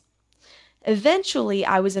probabilities. Eventually,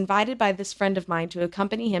 I was invited by this friend of mine to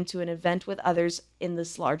accompany him to an event with others in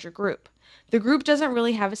this larger group. The group doesn't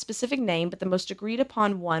really have a specific name, but the most agreed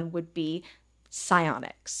upon one would be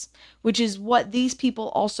psionics, which is what these people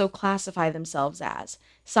also classify themselves as.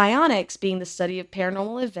 Psionics being the study of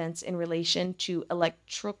paranormal events in relation to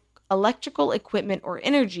electrical equipment or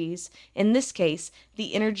energies. In this case,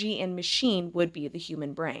 the energy and machine would be the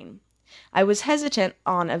human brain. I was hesitant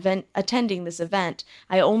on attending this event.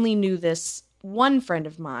 I only knew this one friend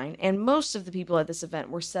of mine, and most of the people at this event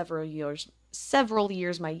were several years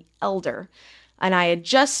my elder, and I had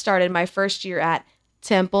just started my first year at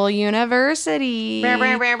Temple University. That's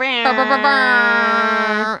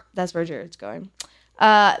where Jared's going.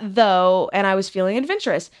 And I was feeling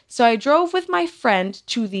adventurous. So I drove with my friend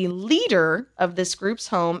to the leader of this group's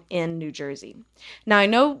home in New Jersey. Now, I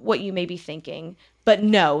know what you may be thinking, but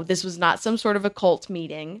no, this was not some sort of a cult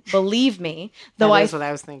meeting. Believe me. That's what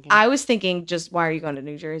I was thinking. I was thinking, just why are you going to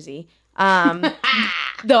New Jersey?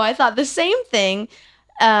 Though I thought the same thing.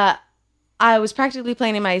 I was practically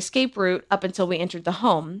planning my escape route up until we entered the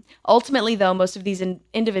home. Ultimately, though, most of these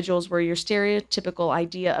individuals were your stereotypical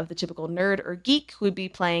idea of the typical nerd or geek who would be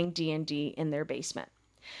playing D&D in their basement.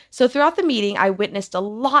 So throughout the meeting, I witnessed a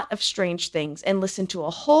lot of strange things and listened to a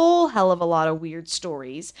whole hell of a lot of weird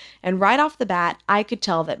stories. And right off the bat, I could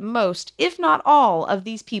tell that most, if not all, of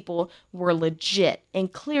these people were legit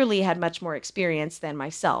and clearly had much more experience than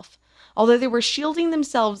myself. Although they were shielding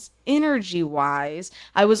themselves energy-wise,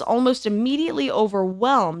 I was almost immediately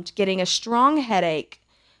overwhelmed, getting a strong headache,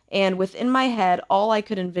 and within my head, all I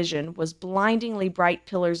could envision was blindingly bright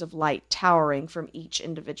pillars of light towering from each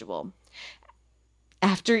individual.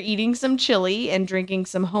 After eating some chili and drinking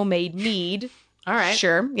some homemade mead, all right,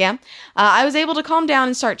 sure, yeah, I was able to calm down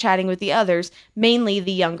and start chatting with the others, mainly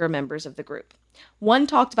the younger members of the group. One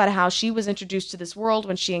talked about how she was introduced to this world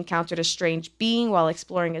when she encountered a strange being while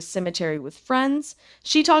exploring a cemetery with friends.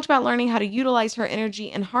 She talked about learning how to utilize her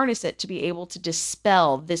energy and harness it to be able to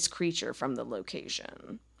dispel this creature from the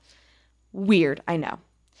location. Weird, I know.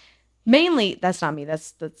 Mainly, that's not me.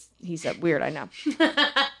 That's he said weird, I know.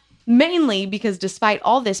 Mainly because despite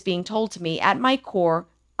all this being told to me, at my core,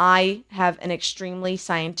 I have an extremely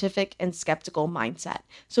scientific and skeptical mindset.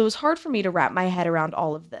 So it was hard for me to wrap my head around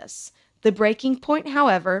all of this. The breaking point,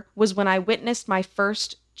 however, was when I witnessed my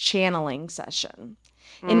first channeling session,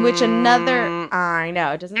 in which I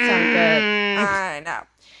know, it doesn't sound good. I know.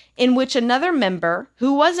 In which another member,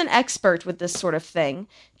 who was an expert with this sort of thing,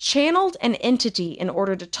 channeled an entity in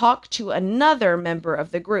order to talk to another member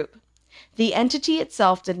of the group. The entity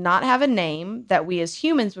itself did not have a name that we as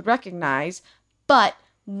humans would recognize, but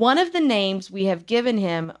one of the names we have given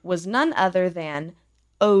him was none other than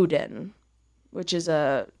Odin, which is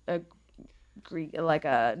a Greek, like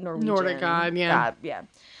a Norwegian Nordic god, yeah.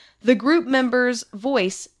 The group member's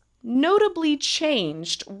voice notably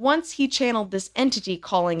changed once he channeled this entity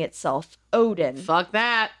calling itself Odin. Fuck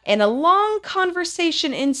that. And a long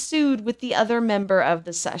conversation ensued with the other member of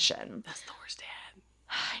the session. That's Thor's dad.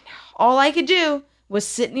 I know. All I could do was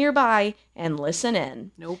sit nearby and listen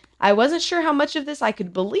in. Nope. I wasn't sure how much of this I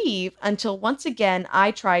could believe until once again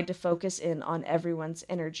I tried to focus in on everyone's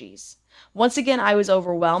energies. Once again, I was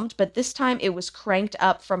overwhelmed, but this time it was cranked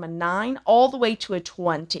up from a 9 all the way to a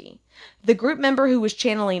 20. The group member who was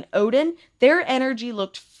channeling Odin, their energy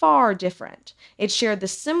looked far different. It shared the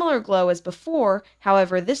similar glow as before,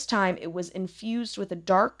 however, this time it was infused with a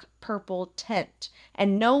dark purple tint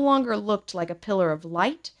and no longer looked like a pillar of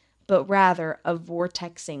light, but rather a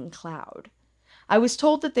vortexing cloud. I was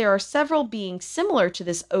told that there are several beings similar to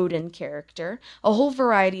this Odin character. A whole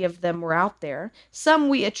variety of them were out there. Some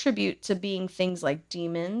we attribute to being things like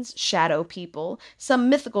demons, shadow people, some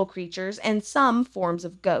mythical creatures, and some forms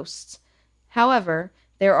of ghosts. However,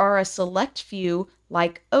 there are a select few,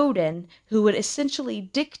 like Odin, who would essentially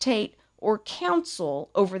dictate or counsel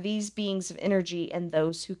over these beings of energy and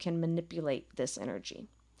those who can manipulate this energy.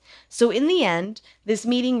 So in the end, this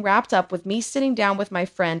meeting wrapped up with me sitting down with my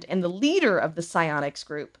friend and the leader of the psionics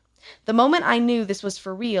group. The moment I knew this was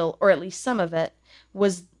for real, or at least some of it,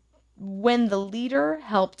 was when the leader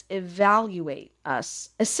helped evaluate us,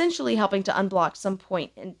 essentially helping to unblock some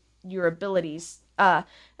point in your abilities,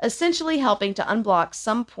 essentially helping to unblock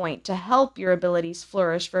some point to help your abilities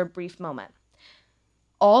flourish for a brief moment.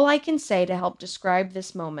 All I can say to help describe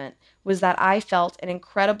this moment was that I felt an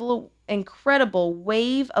incredible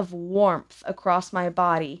wave of warmth across my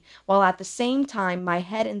body, while at the same time my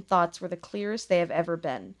head and thoughts were the clearest they have ever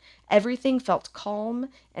been. Everything felt calm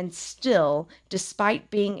and still,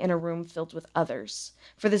 despite being in a room filled with others.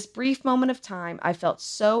 For this brief moment of time, I felt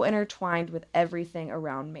so intertwined with everything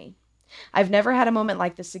around me. I've never had a moment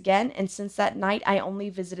like this again, and since that night I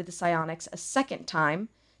only visited the psionics a second time.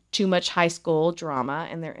 Too much high school drama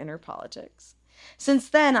and their inner politics. Since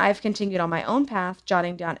then, I've continued on my own path,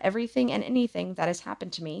 jotting down everything and anything that has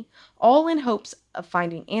happened to me, all in hopes of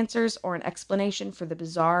finding answers or an explanation for the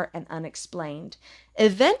bizarre and unexplained.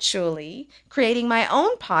 Eventually, creating my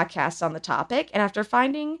own podcast on the topic, and after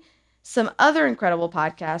finding some other incredible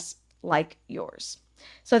podcasts like yours.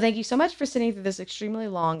 So thank you so much for sitting through this extremely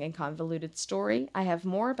long and convoluted story. I have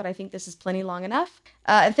more, but I think this is plenty long enough.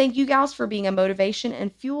 And thank you gals for being a motivation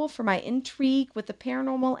and fuel for my intrigue with the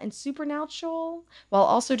paranormal and supernatural, while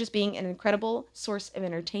also just being an incredible source of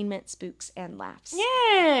entertainment, spooks, and laughs.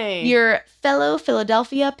 Yay! Your fellow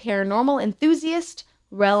Philadelphia paranormal enthusiast,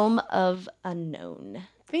 Realm of Unknown.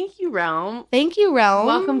 Thank you, Realm. Thank you, Realm.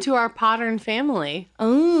 Welcome to our Pottern family.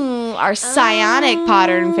 Oh, our psionic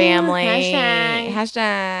Pottern family.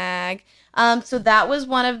 Hashtag. So that was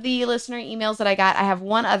one of the listener emails that I got. I have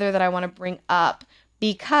one other that I want to bring up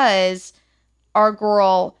because our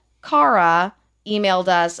girl Cara emailed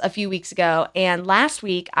us a few weeks ago, and last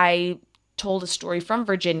week I told a story from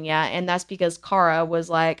Virginia, and that's because Cara was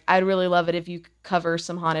like, I'd really love it if you could cover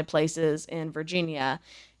some haunted places in Virginia.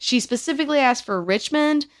 She specifically asked for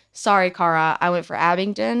Richmond. Sorry, Cara, I went for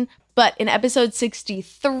Abingdon. But in episode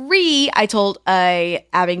 63, I told a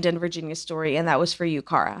Abingdon, Virginia story, and that was for you,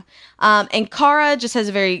 Cara. And Cara just has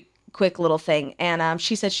a very quick little thing. And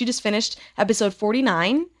she said she just finished episode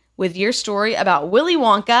 49 with your story about Willy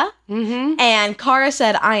Wonka. Mm-hmm. And Cara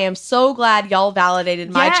said, I am so glad y'all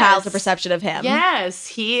validated my childhood perception of him. Yes,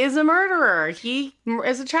 he is a murderer. He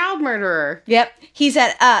is a child murderer. Yep. She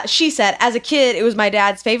said, as a kid, it was my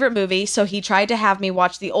dad's favorite movie, so he tried to have me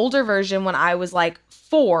watch the older version when I was like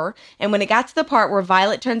 4, and when it got to the part where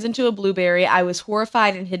Violet turns into a blueberry, I was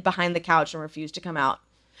horrified and hid behind the couch and refused to come out.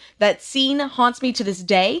 That scene haunts me to this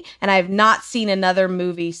day, and I have not seen another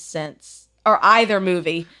movie since. Or either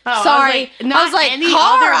movie. Oh, Sorry. I was like, any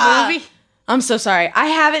Cara! other movie? I'm so sorry. I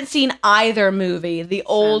haven't seen either movie, the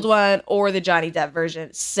old one or the Johnny Depp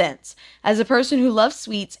version, since. As a person who loves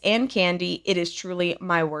sweets and candy, it is truly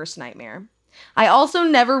my worst nightmare. I also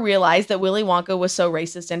never realized that Willy Wonka was so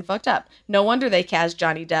racist and fucked up. No wonder they cast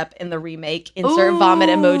Johnny Depp in the remake. Insert vomit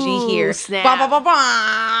emoji here. Snap. Bah, bah, bah,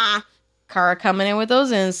 bah. Cara coming in with those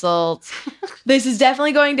insults. This is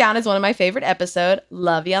definitely going down as one of my favorite episodes.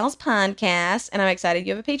 Love y'all's podcast. And I'm excited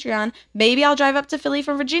you have a Patreon. Maybe I'll drive up to Philly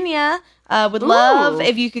from Virginia. Would love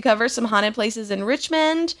if you could cover some haunted places in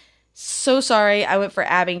Richmond. So sorry I went for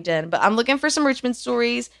Abingdon, but I'm looking for some Richmond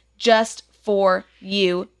stories just for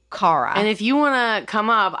you, Cara. And if you want to come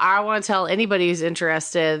up, I want to tell anybody who's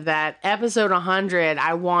interested that episode 100,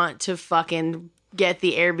 I want to fucking get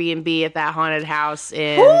the Airbnb at that haunted house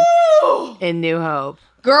in New Hope.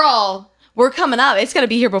 Girl, we're coming up. It's going to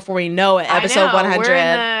be here before we know it. Episode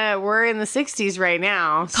 100. We're in the 60s right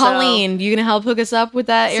now. Colleen, you going to help hook us up with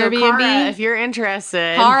that Airbnb? Cara, if you're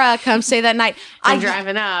interested. Cara, come stay that night. I'm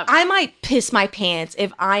driving up. I might piss my pants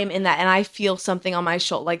if I'm in that and I feel something on my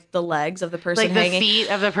shoulder, like the legs of the person like hanging. The feet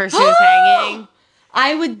of the person who's hanging.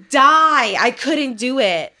 I would die. I couldn't do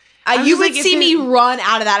it. You would see me run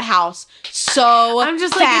out of that house so I'm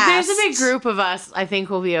just fast. like, if there's a big group of us, I think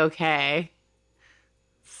we'll be okay.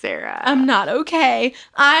 Sarah. I'm not okay.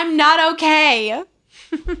 I'm not okay.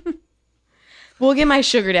 We'll get my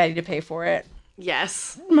sugar daddy to pay for it.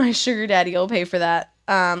 Yes. My sugar daddy will pay for that.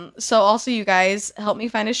 So also you guys help me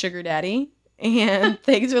find a sugar daddy. And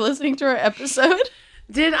thanks for listening to our episode.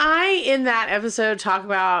 Did I, in that episode, talk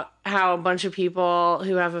about how a bunch of people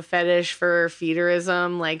who have a fetish for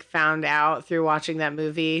feederism, like, found out through watching that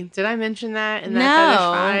movie? Did I mention that in that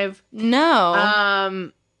Fetish 5?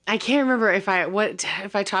 No. I can't remember if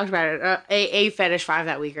I talked about it, a Fetish 5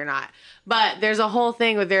 that week or not. But there's a whole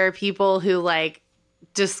thing where there are people who, like,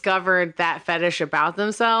 discovered that fetish about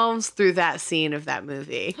themselves through that scene of that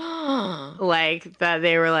movie. Like, that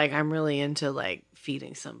they were like, I'm really into, like,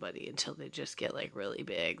 feeding somebody until they just get like really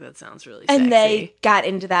big. That sounds really sexy. And they got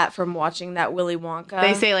into that from watching that Willy Wonka.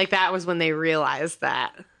 They say like that was when they realized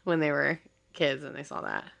that when they were kids and they saw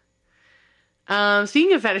that.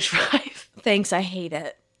 Speaking of Fetish 5. Thanks, I hate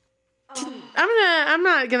it. I'm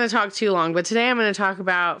not gonna talk too long, but today I'm gonna talk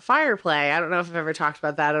about fire play. I don't know if I've ever talked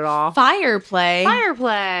about that at all. Fire play? Fire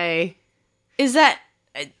play. Is that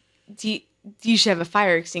you should have a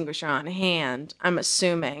fire extinguisher on hand, I'm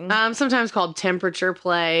assuming. Sometimes called temperature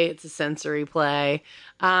play. It's a sensory play.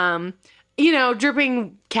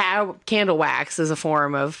 Dripping candle wax is a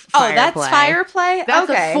form of fire play. Oh, that's fire play? That's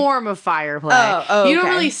a form of fire play. You don't okay.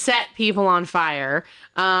 really set people on fire.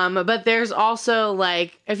 But there's also,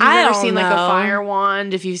 like, if you've ever seen, like, a fire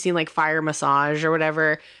wand, if you've seen, like, fire massage or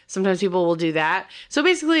whatever, sometimes people will do that. So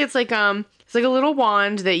basically it's like a little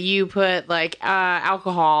wand that you put, like,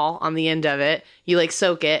 alcohol on the end of it. You, like,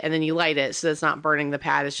 soak it, and then you light it so that it's not burning the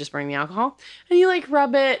pad. It's just burning the alcohol. And you, like,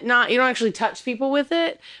 rub it. You don't actually touch people with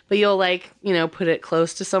it, but you'll, like, put it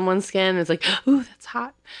close to someone's skin. It's like, ooh, that's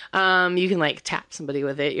hot. You can, like, tap somebody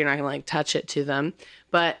with it. You're not going to, like, touch it to them.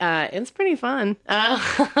 But it's pretty fun.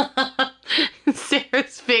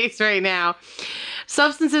 Sarah's face right now.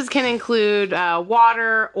 Substances can include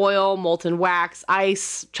water, oil, molten wax,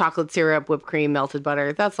 ice, chocolate syrup, whipped cream, melted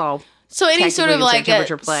butter. That's all. So any sort of like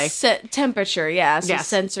temperature play. Temperature, yeah. So yes.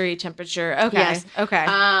 Sensory temperature. Okay. Yes.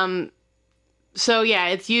 Okay. So yeah,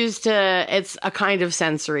 it's a kind of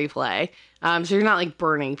sensory play. So you're not like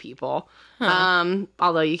burning people.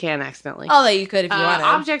 Although you can accidentally. Although you could if you wanted.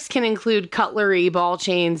 Objects can include cutlery, ball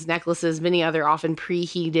chains, necklaces, many other often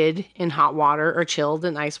preheated in hot water or chilled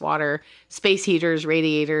in ice water. Space heaters,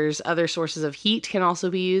 radiators, other sources of heat can also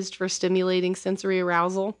be used for stimulating sensory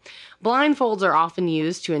arousal. Blindfolds are often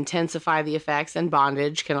used to intensify the effects, and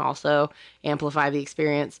bondage can also amplify the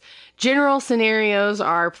experience. General scenarios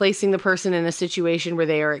are placing the person in a situation where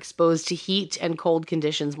they are exposed to heat and cold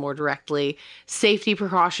conditions more directly. Safety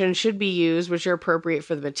precautions should be used, which are appropriate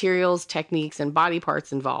for the materials, techniques, and body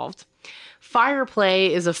parts involved. Fire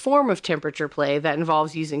play is a form of temperature play that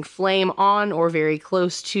involves using flame on or very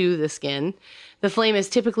close to the skin. The flame is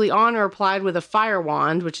typically on or applied with a fire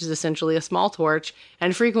wand, which is essentially a small torch,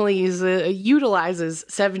 and frequently utilizes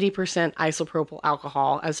 70% isopropyl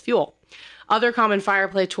alcohol as fuel. Other common fire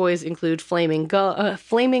play toys include flaming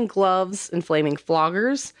gloves and flaming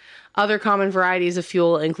floggers. Other common varieties of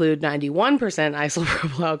fuel include 91%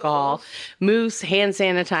 isopropyl alcohol, mousse, hand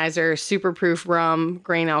sanitizer, superproof rum,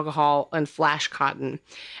 grain alcohol, and flash cotton.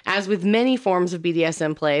 As with many forms of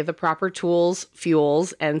BDSM play, the proper tools,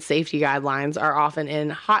 fuels, and safety guidelines are often in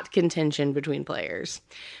hot contention between players.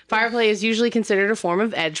 Fire play is usually considered a form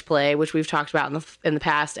of edge play, which we've talked about in the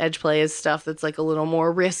past. Edge play is stuff that's like a little more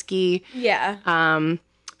risky. Yeah.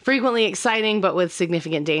 Frequently exciting, but with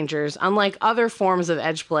significant dangers. Unlike other forms of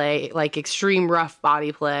edge play, like extreme rough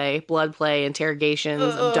body play, blood play, interrogations,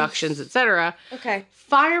 abductions, etc. Okay.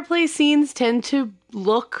 Fire play scenes tend to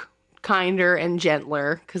look kinder and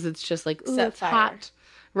gentler because it's just like, ooh, it's hot.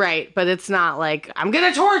 Right, but it's not like, I'm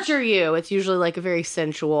going to torture you. It's usually like a very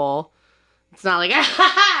sensual... It's not like,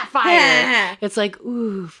 fire. It's like,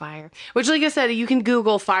 ooh, fire. Which, like I said, you can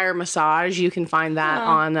Google fire massage. You can find that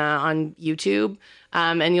on YouTube.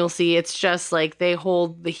 And you'll see it's just like they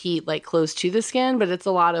hold the heat like close to the skin, but it's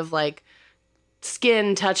a lot of like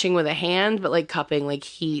skin touching with a hand, but like cupping like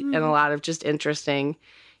heat and a lot of just interesting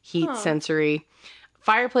heat sensory.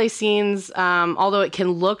 Fireplace scenes, although it can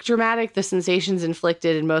look dramatic, the sensations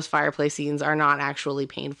inflicted in most fireplace scenes are not actually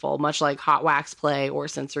painful, much like hot wax play or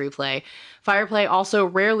sensory play. Fireplay also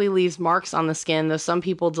rarely leaves marks on the skin, though some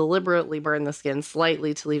people deliberately burn the skin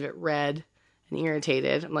slightly to leave it red and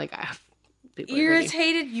irritated. I'm like,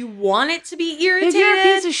 irritated? You want it to be irritated? If you're a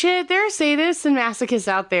piece of shit, there are sadists and masochists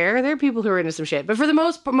out there. There are people who are into some shit. But for the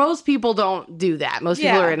most people don't do that. Most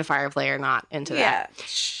people who are into fire play are not into that.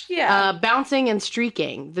 Yeah. Bouncing and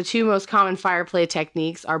streaking. The two most common fire play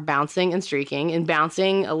techniques are bouncing and streaking. In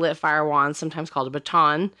bouncing, a lit fire wand, sometimes called a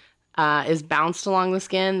baton, is bounced along the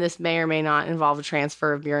skin. This may or may not involve a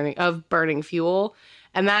transfer of burning fuel.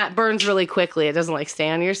 And that burns really quickly. It doesn't like stay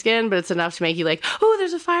on your skin, but it's enough to make you like, oh,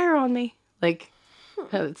 there's a fire on me. Like,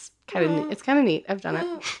 it's kind of neat. It's kind of neat. I've done it.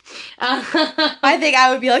 I think I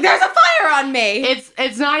would be like, there's a fire on me.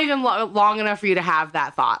 It's not even long enough for you to have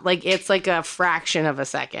that thought. Like, it's like a fraction of a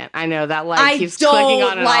second. I know that light keeps clicking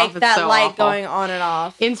on and off. I don't like that so light awful. going on and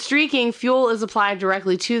off. In streaking, fuel is applied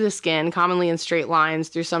directly to the skin, commonly in straight lines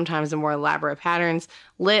through sometimes in more elaborate patterns,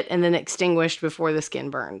 lit and then extinguished before the skin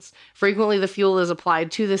burns. Frequently, the fuel is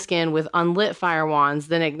applied to the skin with unlit fire wands,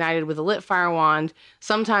 then ignited with a lit fire wand,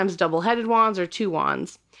 sometimes double-headed wands or two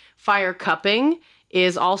wands. Fire cupping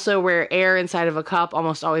is also where air inside of a cup,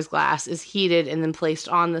 almost always glass, is heated and then placed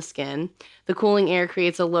on the skin. The cooling air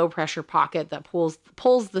creates a low-pressure pocket that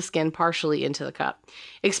pulls the skin partially into the cup.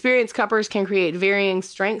 Experienced cuppers can create varying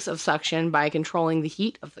strengths of suction by controlling the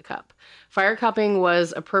heat of the cup. Fire cupping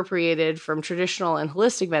was appropriated from traditional and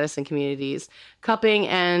holistic medicine communities. Cupping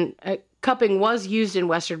was used in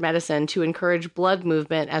Western medicine to encourage blood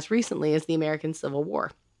movement as recently as the American Civil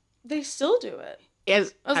War. They still do it. I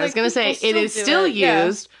was going to say, it is still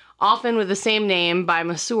used, often with the same name, by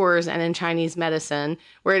masseurs and in Chinese medicine,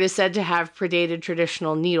 where it is said to have predated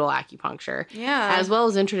traditional needle acupuncture, as well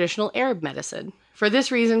as in traditional Arab medicine. For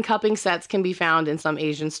this reason, cupping sets can be found in some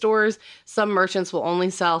Asian stores. Some merchants will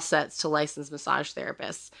only sell sets to licensed massage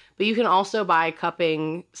therapists. But you can also buy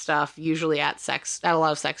cupping stuff usually at a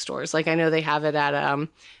lot of sex stores. Like I know they have it at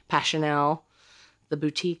Passionelle, the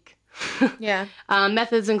boutique. Yeah.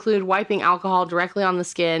 Methods include wiping alcohol directly on the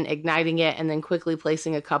skin, igniting it, and then quickly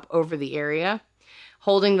placing a cup over the area.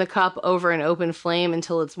 Holding the cup over an open flame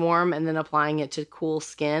until it's warm and then applying it to cool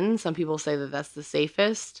skin. Some people say that that's the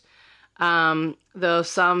safest. Though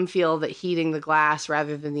some feel that heating the glass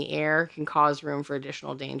rather than the air can cause room for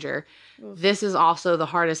additional danger. Oof. This is also the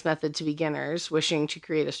hardest method to beginners wishing to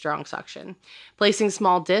create a strong suction. Placing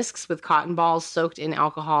small discs with cotton balls soaked in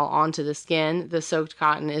alcohol onto the skin, the soaked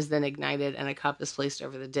cotton is then ignited and a cup is placed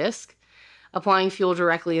over the disc. Applying fuel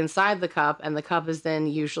directly inside the cup, and the cup is then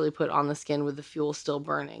usually put on the skin with the fuel still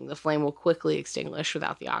burning. The flame will quickly extinguish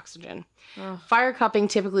without the oxygen. Ugh. Fire cupping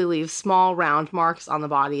typically leaves small, round marks on the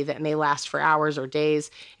body that may last for hours or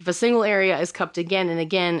days. If a single area is cupped again and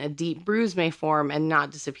again, a deep bruise may form and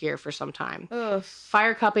not disappear for some time. Ugh.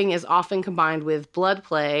 Fire cupping is often combined with blood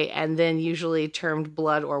play and then usually termed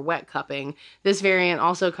blood or wet cupping. This variant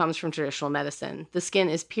also comes from traditional medicine. The skin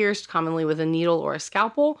is pierced commonly with a needle or a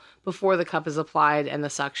scalpel before the cup is applied and the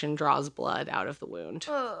suction draws blood out of the wound.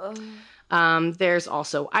 There's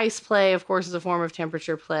also ice play, of course, is a form of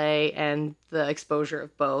temperature play, and the exposure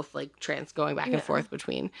of both, like going back and forth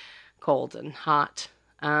between cold and hot.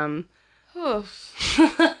 Okay.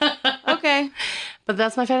 But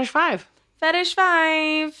that's my fetish 5. Fetish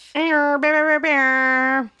 5.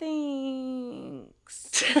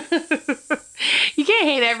 Thanks. You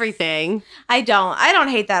can't hate everything. I don't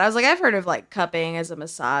hate that. I was like, I've heard of like cupping as a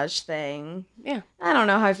massage thing. Yeah. I don't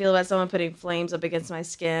know how I feel about someone putting flames up against my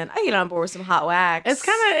skin. I get on board with some hot wax. It's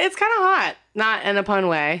kind of hot, not in a pun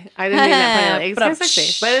way. I didn't mean that pun. It's kind of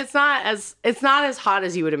sexy, but it's not as hot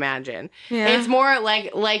as you would imagine. Yeah. It's more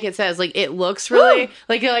like it says, like it looks really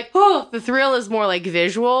like you're like, oh, the thrill is more like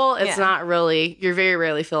visual. It's not really. You very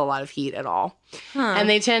rarely feel a lot of heat at all, and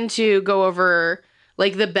they tend to go over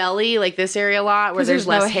like the belly, like this area a lot where there's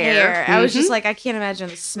less hair. I was just like, I can't imagine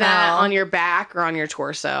the smell. That on your back or on your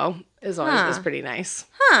torso is always is pretty nice.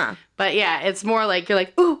 Huh. But yeah, it's more like you're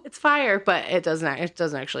like, ooh, it's fire, but it doesn't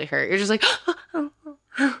actually hurt. You're just like,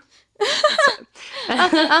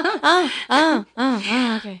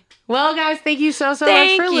 okay. Well, guys, thank you so much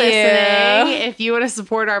for listening. If you want to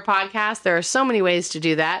support our podcast, there are so many ways to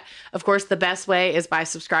do that. Of course, the best way is by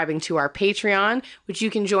subscribing to our Patreon, which you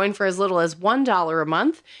can join for as little as $1 a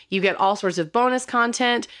month. You get all sorts of bonus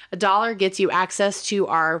content. $1 gets you access to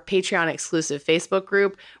our Patreon exclusive Facebook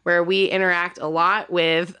group where we interact a lot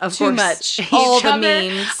with, of course, all the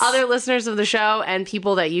memes, other listeners of the show, and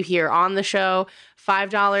people that you hear on the show.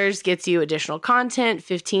 $5 gets you additional content.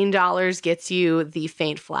 $15 gets you the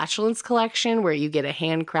Faint Flatulence collection, where you get a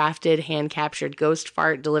handcrafted, hand-captured ghost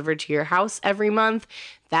fart delivered to your house every month.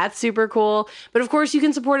 That's super cool. But of course, you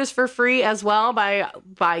can support us for free as well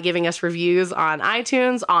by giving us reviews on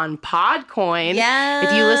iTunes, on Podcoin. Yes.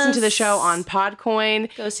 If you listen to the show on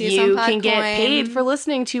Podcoin, go see us on Podcoin. Can get paid for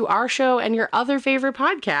listening to our show and your other favorite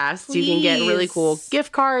podcasts. Please. You can get really cool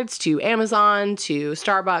gift cards to Amazon, to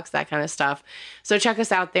Starbucks, that kind of stuff. So check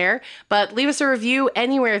us out there. But leave us a review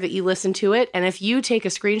anywhere that you listen to it. And if you take a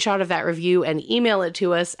screenshot of that review and email it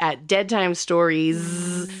to us at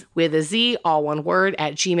deadtimestories with a Z, all one word,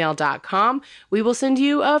 at gmail.com, we will send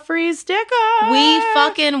you a free sticker. We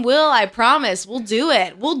fucking will. I promise. We'll do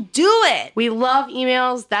it. We love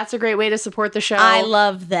emails. That's a great way to support the show. I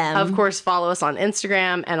love them. Of course, follow us on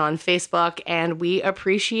Instagram and on Facebook. And we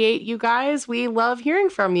appreciate you guys. We love hearing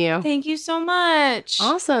from you. Thank you so much.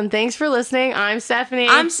 Awesome. Thanks for listening. I'm Stephanie.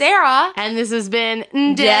 I'm Sarah. And this has been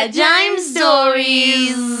Dead Time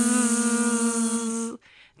Stories.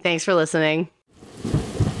 Thanks for listening.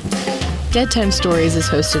 Dead Time Stories is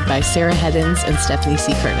hosted by Sarah Heddens and Stephanie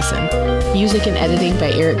C. Kernison. Music and editing by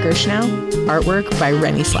Eric Gershnow. Artwork by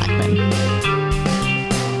Rennie Slackman.